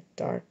is like a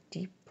dark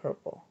deep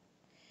purple.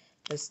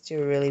 But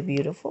still really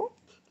beautiful.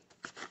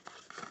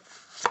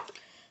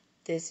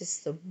 This is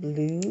the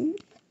blue.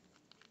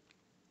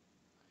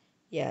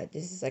 Yeah,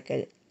 this is like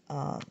a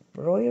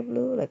royal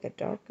blue, like a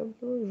darker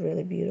blue.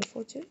 Really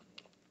beautiful too.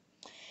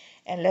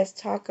 And let's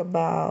talk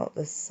about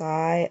the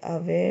size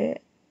of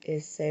it.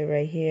 It say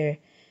right here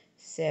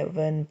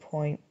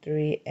 7.3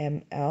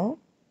 ml.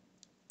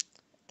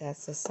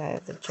 That's the size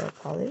of the gel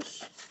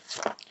polish.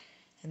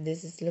 And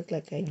this is look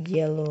like a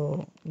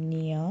yellow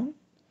neon.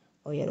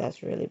 Oh yeah,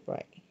 that's really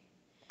bright.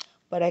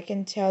 But I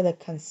can tell the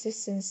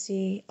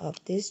consistency of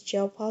this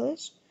gel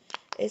polish.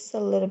 It's a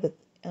little bit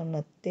on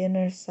the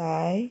thinner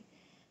side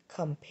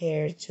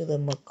compared to the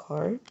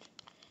Makartt.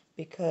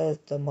 Because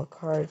the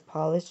Makartt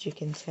polish, you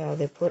can tell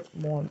they put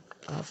more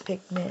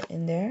pigment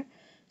in there.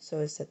 So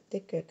it's a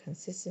thicker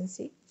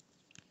consistency.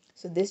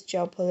 So this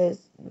gel polish,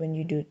 when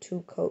you do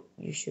 2 coat,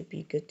 you should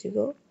be good to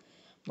go.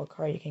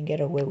 Makartt, you can get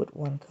away with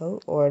 1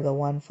 coat, or the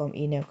one from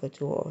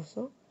Enailcouture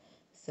also.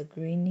 It's the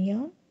green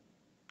neon.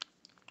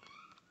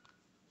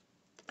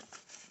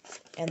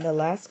 And the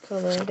last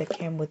color that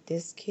came with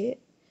this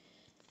kit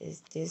is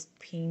this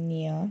pink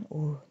neon.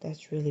 Oh,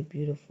 that's really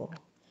beautiful.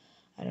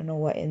 I don't know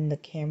what in the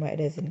camera it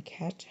doesn't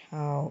catch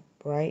how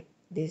bright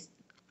this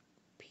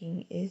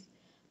pink is,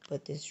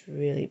 but it's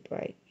really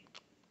bright.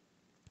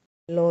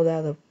 Load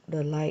out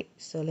the light,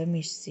 so let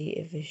me see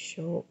if it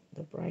show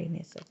the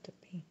brightness of the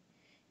pink.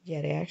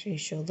 Yeah, they actually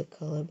show the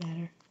color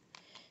better.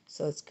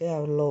 So it's good.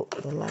 I'll load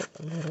the light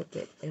a little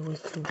bit. It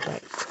was too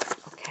bright.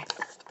 Okay.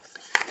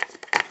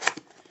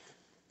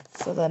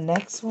 So the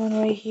next one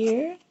right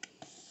here,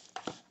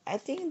 I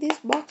think this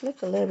box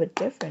looks a little bit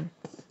different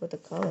with the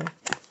color.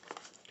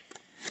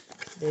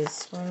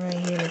 This one right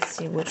here, let's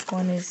see which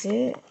one is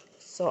it.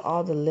 So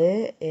all the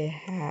lid, it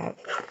have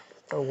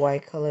the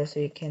white color, so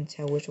you can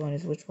tell which one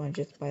is which one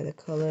just by the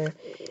color.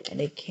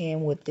 And it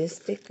came with this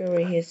sticker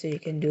right here, so you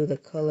can do the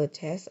color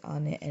test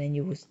on it, and then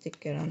you will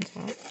stick it on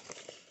top.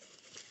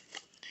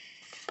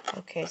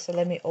 Okay, so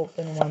let me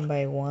open one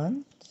by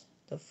one.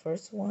 The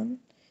first one,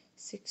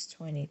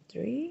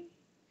 623.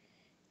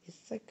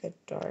 It's like a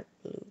dark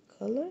blue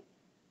color.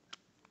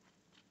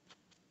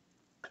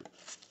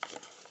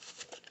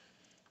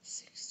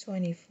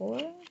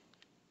 624.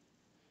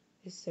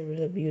 It's a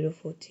really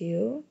beautiful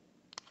teal.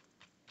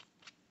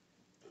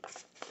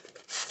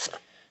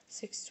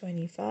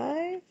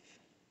 625.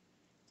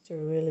 It's a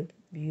really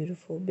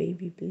beautiful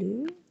baby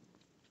blue.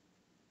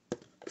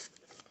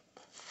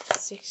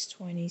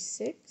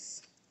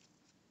 626.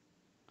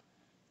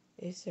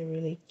 It's a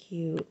really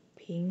cute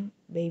pink,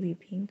 baby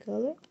pink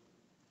color.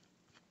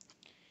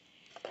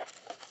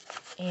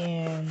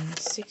 And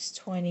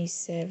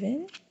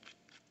 627.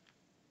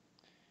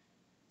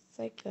 It's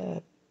like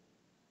a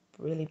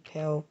really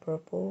pale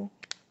purple.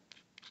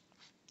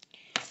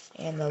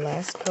 And the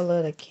last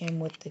color that came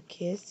with the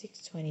kit,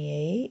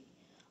 628.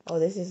 Oh,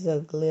 this is a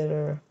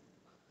glitter,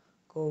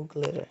 gold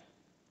glitter.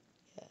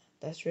 Yeah,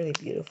 that's really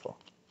beautiful.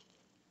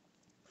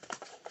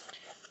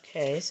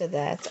 Okay, so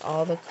that's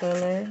all the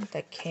color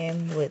that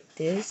came with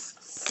this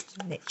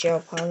gel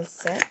polish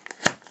set.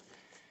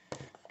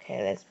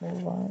 Okay, let's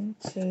move on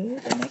to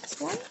the next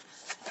one.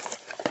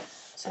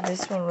 So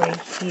this one right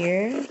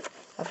here,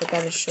 I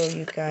forgot to show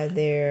you guys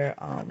their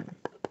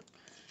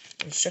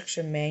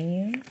instruction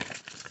manual.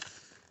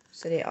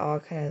 So they all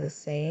kind of the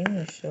same.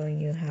 They're showing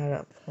you how to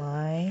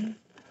apply,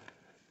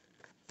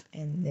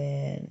 and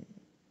then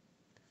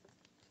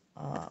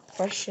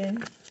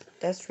question.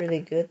 That's really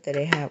good that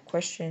they have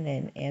question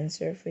and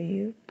answer for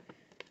you,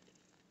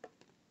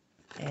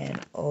 and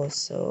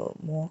also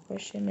more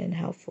question and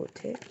helpful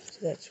tips.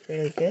 So that's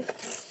really good.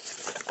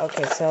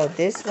 Okay, so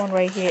this one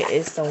right here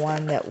is the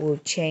one that will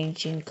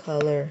change in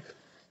color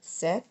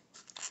set.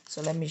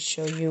 So let me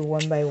show you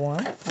one by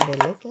one how they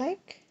look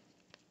like.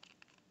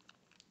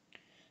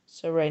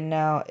 So right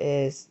now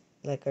is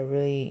like a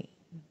really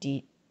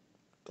deep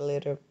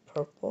glitter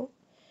purple.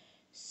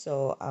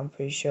 So I'm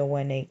pretty sure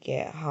when they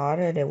get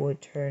hotter, they will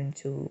turn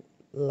to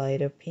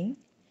lighter pink.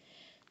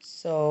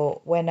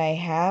 So when I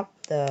have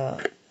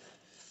the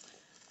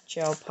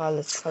gel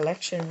polish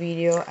collection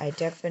video, I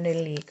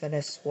definitely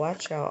gonna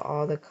swatch out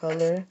all the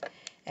color.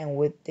 And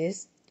with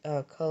this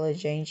color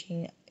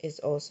changing, it's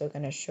also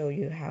gonna show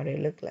you how they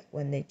look like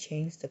when they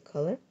change the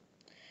color.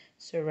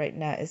 So right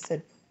now it's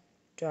a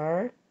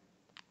dark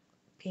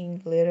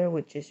pink glitter,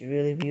 which is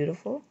really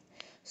beautiful.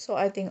 So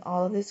I think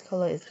all of this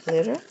color is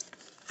glitter.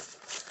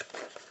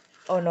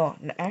 Oh no,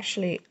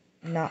 actually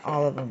not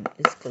all of them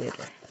is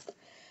glitter.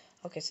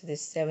 Okay, so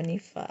this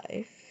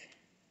 75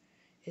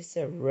 is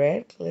a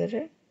red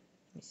glitter.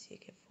 Let me see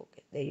if I can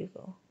focus. There you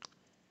go.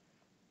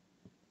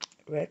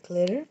 Red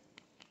glitter.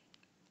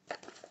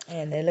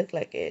 And they look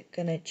like it's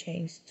gonna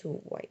change to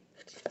white.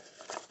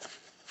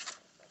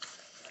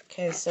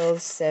 Okay, so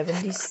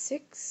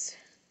 76.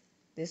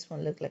 This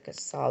one looked like a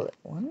solid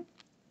one.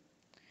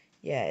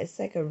 Yeah, it's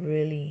like a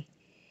really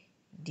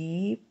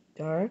deep,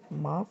 dark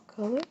mauve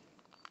color.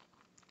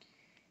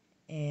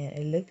 And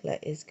it looked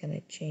like it's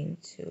gonna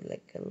change to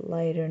like a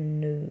lighter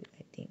nude,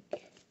 I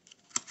think.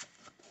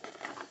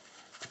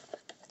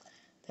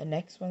 The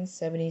next one,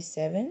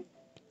 77,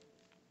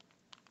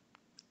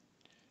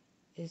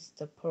 is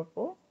the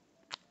purple.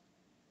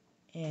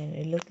 And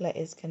it looked like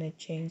it's gonna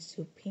change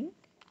to pink.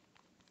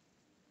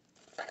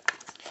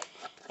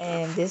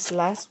 And this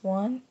last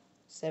one,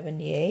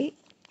 78,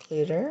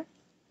 glitter.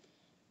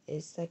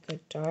 It's like a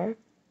dark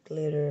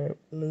glitter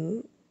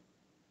blue.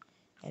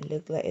 And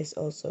look like it's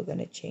also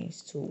gonna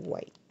change to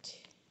white.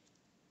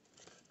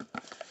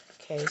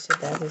 Okay, so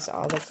that is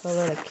all the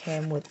color that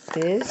came with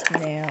this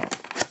nail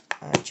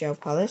gel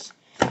polish.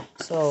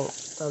 So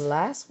the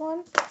last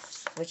one,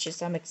 which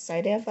is I'm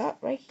excited about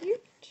right here,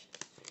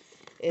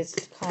 is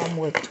come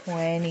with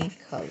 20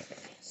 colors.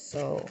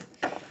 So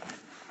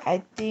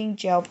I think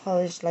gel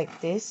polish like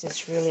this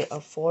is really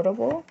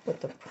affordable with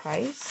the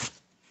price.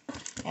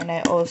 And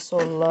I also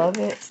love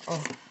it.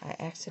 Oh, I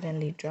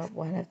accidentally dropped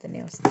one of the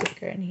nail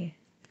sticker in here.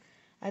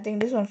 I think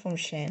this one from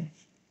Shein.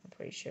 I'm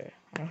pretty sure.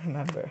 I don't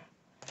remember.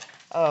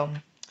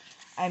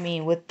 I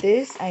mean, with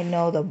this, I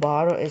know the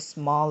bottle is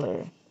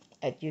smaller.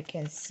 As you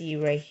can see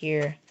right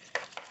here,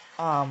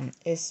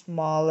 it's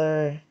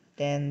smaller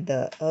than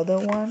the other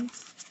one.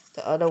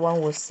 The other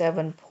one was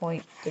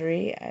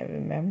 7.3. I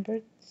remember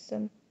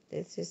some.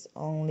 This is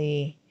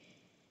only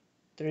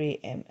 3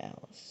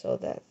 ml. So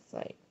that's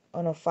like,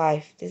 oh no,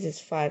 5. This is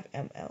 5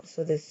 ml.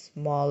 So this is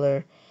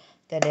smaller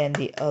than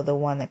the other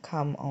one that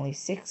come only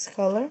 6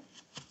 color.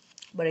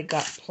 But it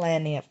got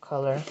plenty of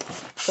color.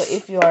 So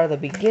if you are the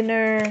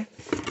beginner,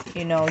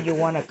 you know, you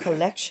want a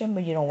collection,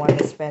 but you don't want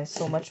to spend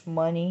so much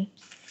money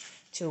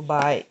to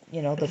buy,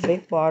 you know, the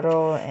big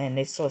bottle and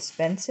it's so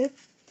expensive,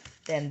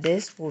 then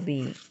this will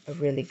be a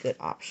really good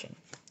option.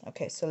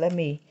 Okay, so let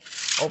me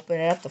open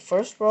it up. The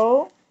first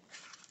row,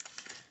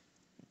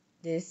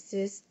 this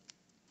is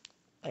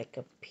like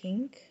a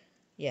pink.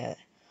 Yeah.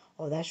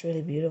 Oh, that's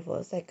really beautiful.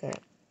 It's like a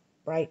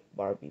bright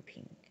Barbie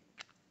pink.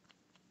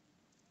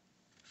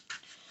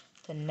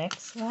 The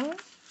next one,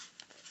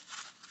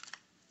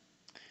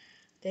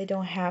 they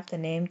don't have the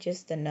name,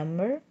 just the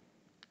number.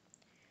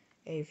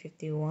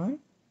 A51.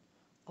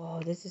 Oh,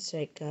 this is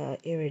like a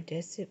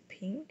iridescent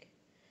pink.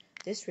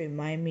 This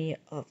remind me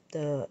of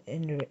the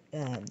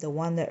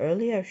one that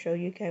earlier I showed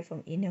you guys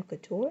from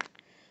Enailcouture.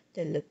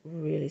 They look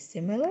really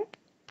similar.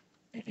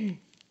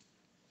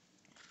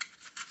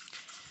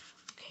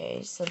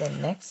 Okay, so the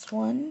next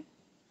one,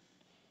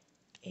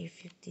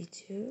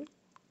 A52.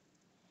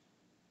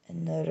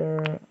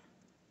 Another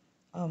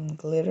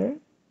glitter,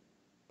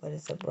 but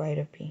it's a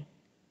brighter pink.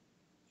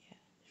 Yeah,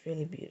 it's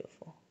really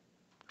beautiful.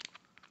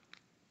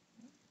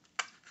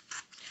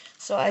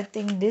 So I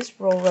think this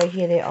row right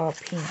here, they are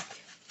pink.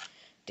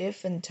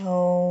 Different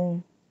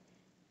tone.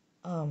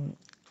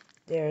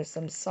 There's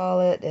some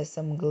solid, there's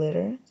some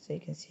glitter. So you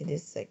can see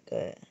this is like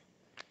a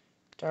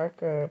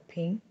darker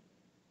pink.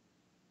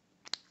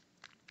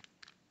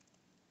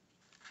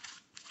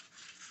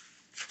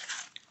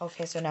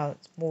 Okay, so now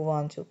let's move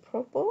on to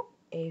purple,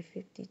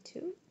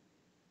 A52.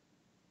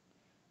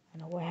 I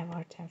know I have a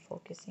hard time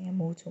focusing. I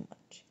move too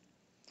much.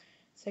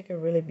 It's like a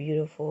really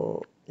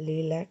beautiful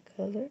lilac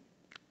color.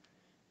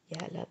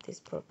 Yeah, I love this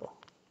purple.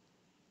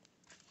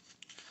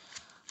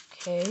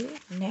 Okay,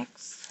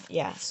 next.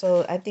 Yeah,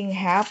 so I think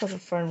half of the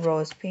front row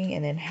is pink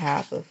and then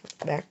half of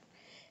the back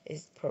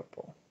is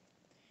purple.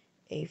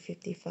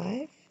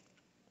 A55.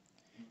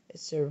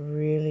 It's a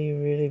really,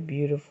 really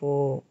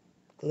beautiful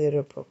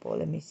glitter purple.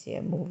 Let me see.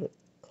 I move it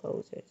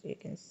closer so you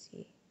can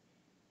see.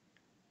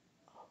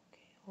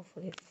 Okay,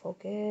 hopefully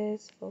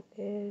focus.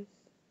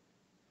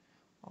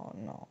 Oh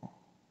no.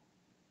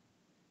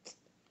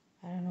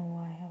 I don't know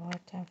why I have a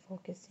hard time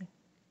focusing.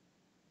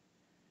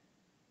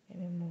 Let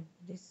me move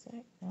this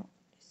side. No,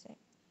 this side.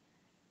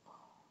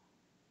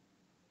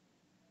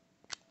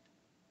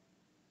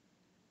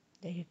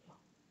 There you go.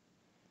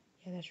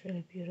 Yeah, that's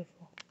really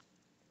beautiful.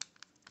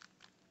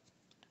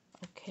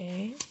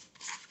 Okay.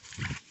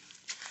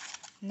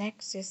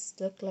 Next is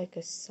look like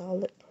a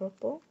solid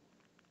purple.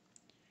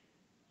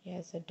 Yeah,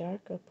 it's a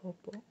darker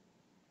purple.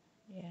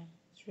 Yeah,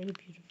 it's really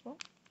beautiful.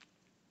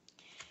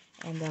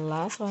 And the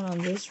last one on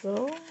this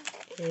row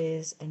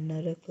is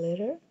another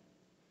glitter.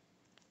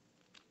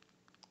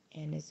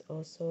 And it's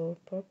also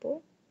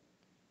purple.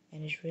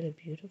 And it's really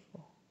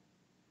beautiful.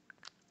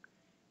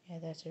 Yeah,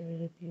 that's a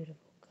really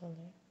beautiful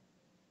color.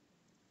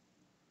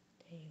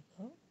 There you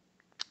go.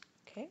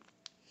 Okay.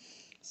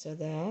 So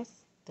that's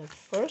the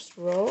first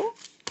row.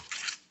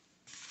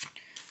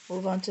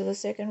 Move on to the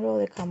second row.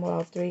 They come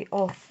out 3.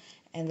 Oh,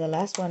 and the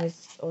last one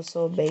is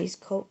also base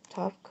coat,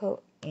 top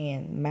coat,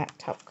 and matte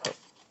top coat.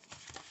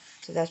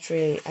 So that's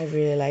I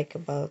really like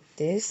about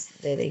this,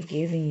 that they're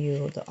giving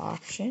you the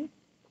option.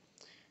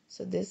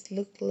 So this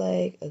looked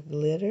like a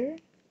glitter.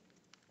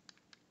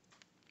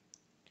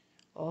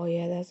 Oh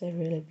yeah, that's a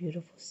really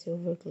beautiful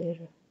silver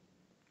glitter.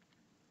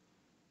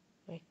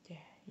 Right there.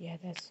 Yeah,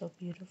 that's so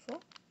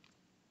beautiful.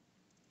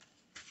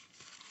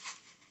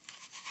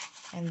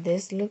 And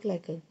this looked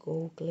like a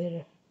gold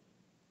glitter.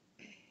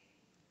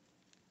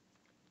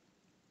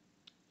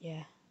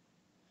 Yeah.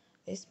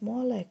 It's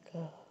more like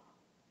a,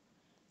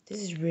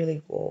 this is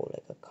really gold,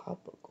 like a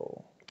copper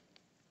gold.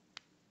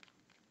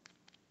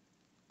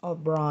 Oh,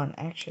 bronze,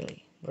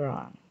 actually.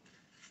 Bronze.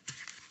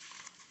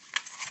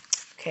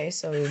 Okay,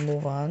 so we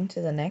move on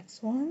to the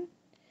next one.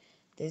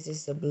 This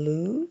is the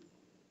blue.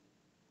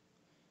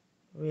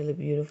 Really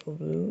beautiful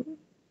blue.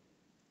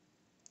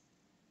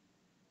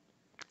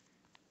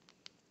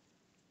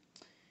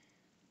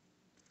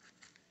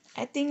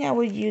 I think I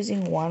was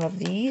using one of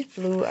these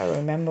blue. I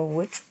remember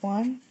which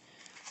one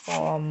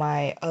for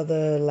my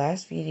other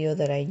last video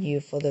that I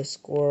used for the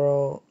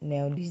squirrel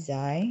nail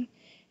design.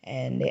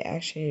 And they're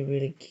actually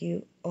really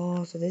cute.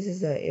 Oh, so this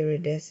is the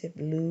iridescent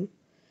blue.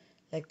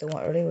 Like the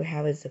one earlier we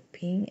have is the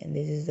pink, and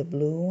this is the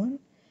blue one.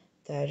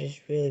 That is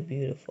really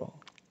beautiful.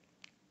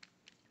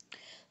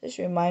 This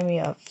reminds me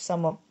of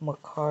some of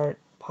Makartt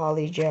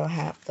poly gel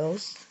have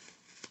those.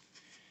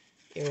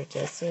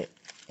 iridescent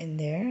in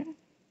there.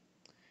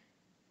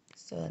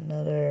 So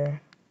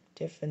another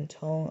different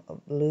tone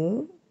of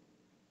blue.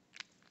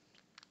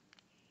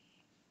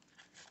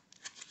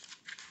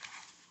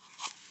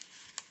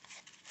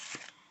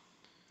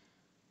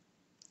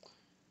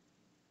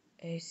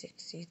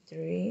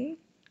 A63.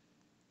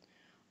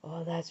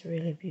 Oh, that's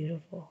really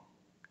beautiful.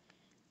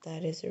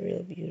 That is a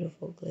really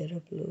beautiful glitter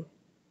blue.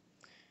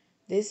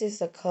 This is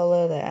the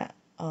color that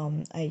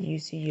I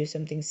used to use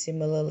something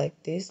similar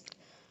like this,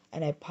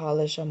 and I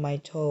polish on my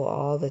toe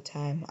all the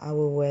time. I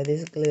will wear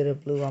this glitter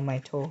blue on my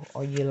toe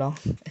all year long.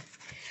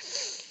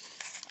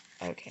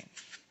 Okay,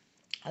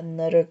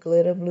 another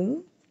glitter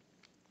blue,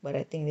 but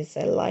I think this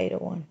is a lighter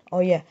one. Oh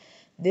yeah,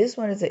 this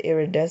one is an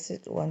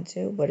iridescent one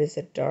too, but it's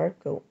a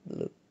darker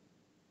blue.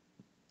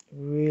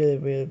 Really,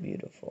 really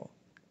beautiful.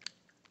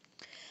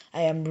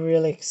 I am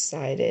really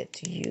excited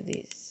to use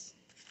this.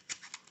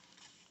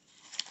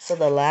 So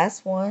the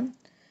last one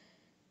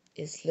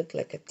is look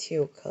like a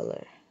teal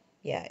color.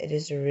 Yeah, it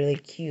is a really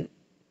cute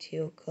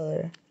teal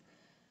color.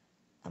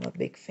 I'm a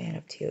big fan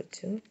of teal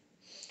too.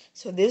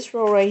 So this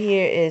row right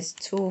here is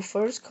two.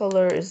 First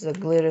color is the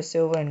glitter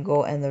silver and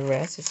gold, and the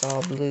rest is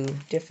all blue,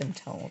 different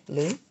tone of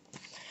blue.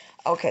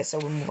 Okay, so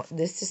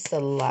this is the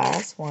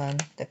last one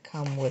that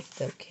come with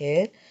the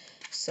kit.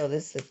 So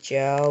this is the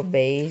gel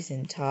base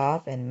and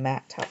top and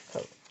matte top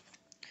coat,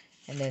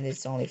 and then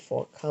it's only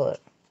 4 color.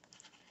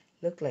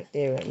 Look like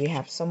there we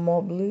have some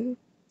more blue.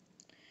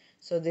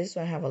 So this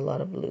one have a lot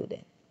of blue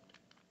then.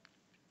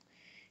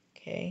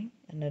 Okay,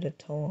 another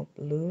tone of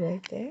blue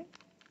right there.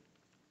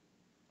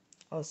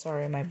 Oh,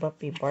 sorry, my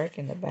puppy bark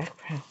in the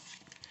background.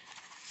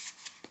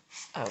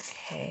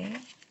 Okay,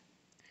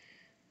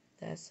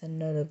 that's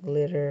another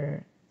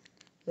glitter.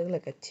 Look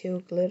like a teal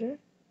glitter.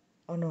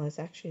 Oh no, it's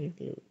actually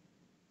blue.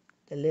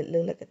 The lid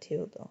look like a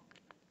teal though.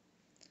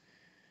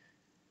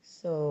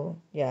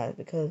 So yeah,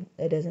 because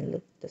it doesn't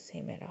look the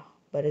same at all,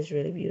 but it's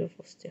really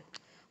beautiful still.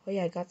 Oh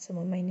yeah, I got some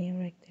of my name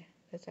right there.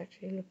 That's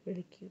actually look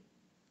really cute.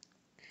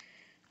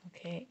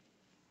 Okay,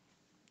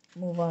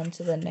 move on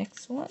to the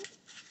next one.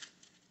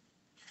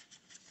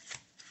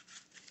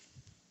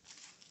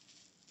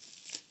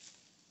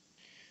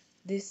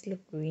 This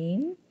look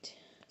green,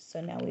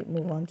 so now we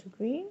move on to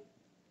green.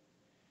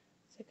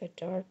 It's like a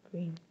dark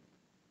green.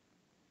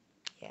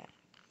 Yeah,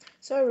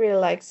 so I really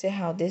like see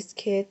how this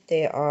kit,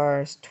 there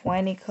are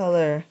 20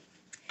 color,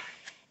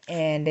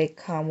 and they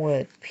come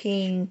with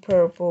pink,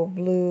 purple,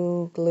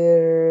 blue,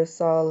 glitter,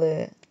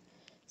 solid.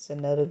 It's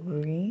another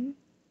green.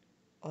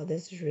 Oh,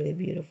 this is really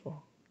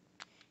beautiful.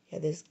 Yeah,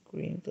 this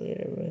green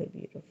glitter really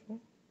beautiful.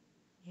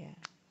 Yeah,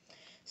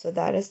 so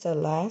that is the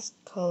last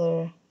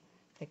color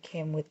that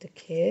came with the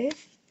kit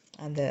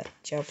and the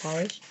gel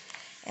polish.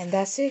 And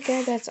that's it,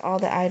 guys. That's all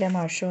the item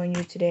I'm showing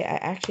you today. I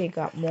actually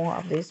got more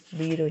of this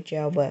Beetle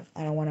gel, but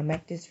I don't want to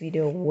make this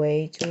video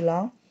way too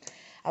long.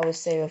 I will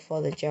save it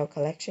for the gel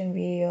collection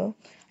video.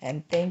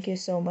 And thank you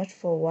so much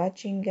for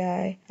watching,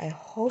 guys. I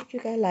hope you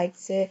guys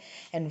liked it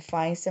and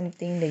find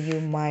something that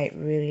you might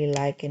really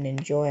like and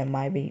enjoy and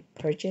might be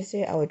purchase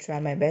it. I will try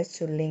my best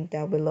to link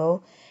down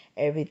below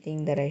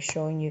everything that I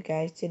showing you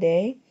guys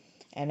today.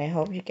 And I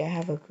hope you guys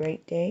have a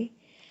great day.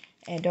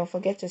 And don't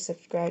forget to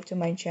subscribe to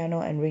my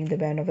channel and ring the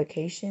bell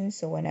notification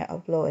so when I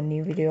upload a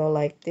new video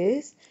like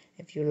this,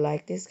 if you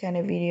like this kind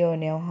of video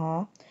nail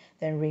haul,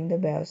 then ring the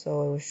bell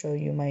so it will show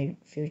you my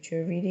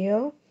future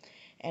video.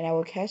 And I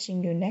will catch you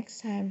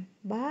next time.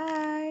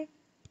 Bye.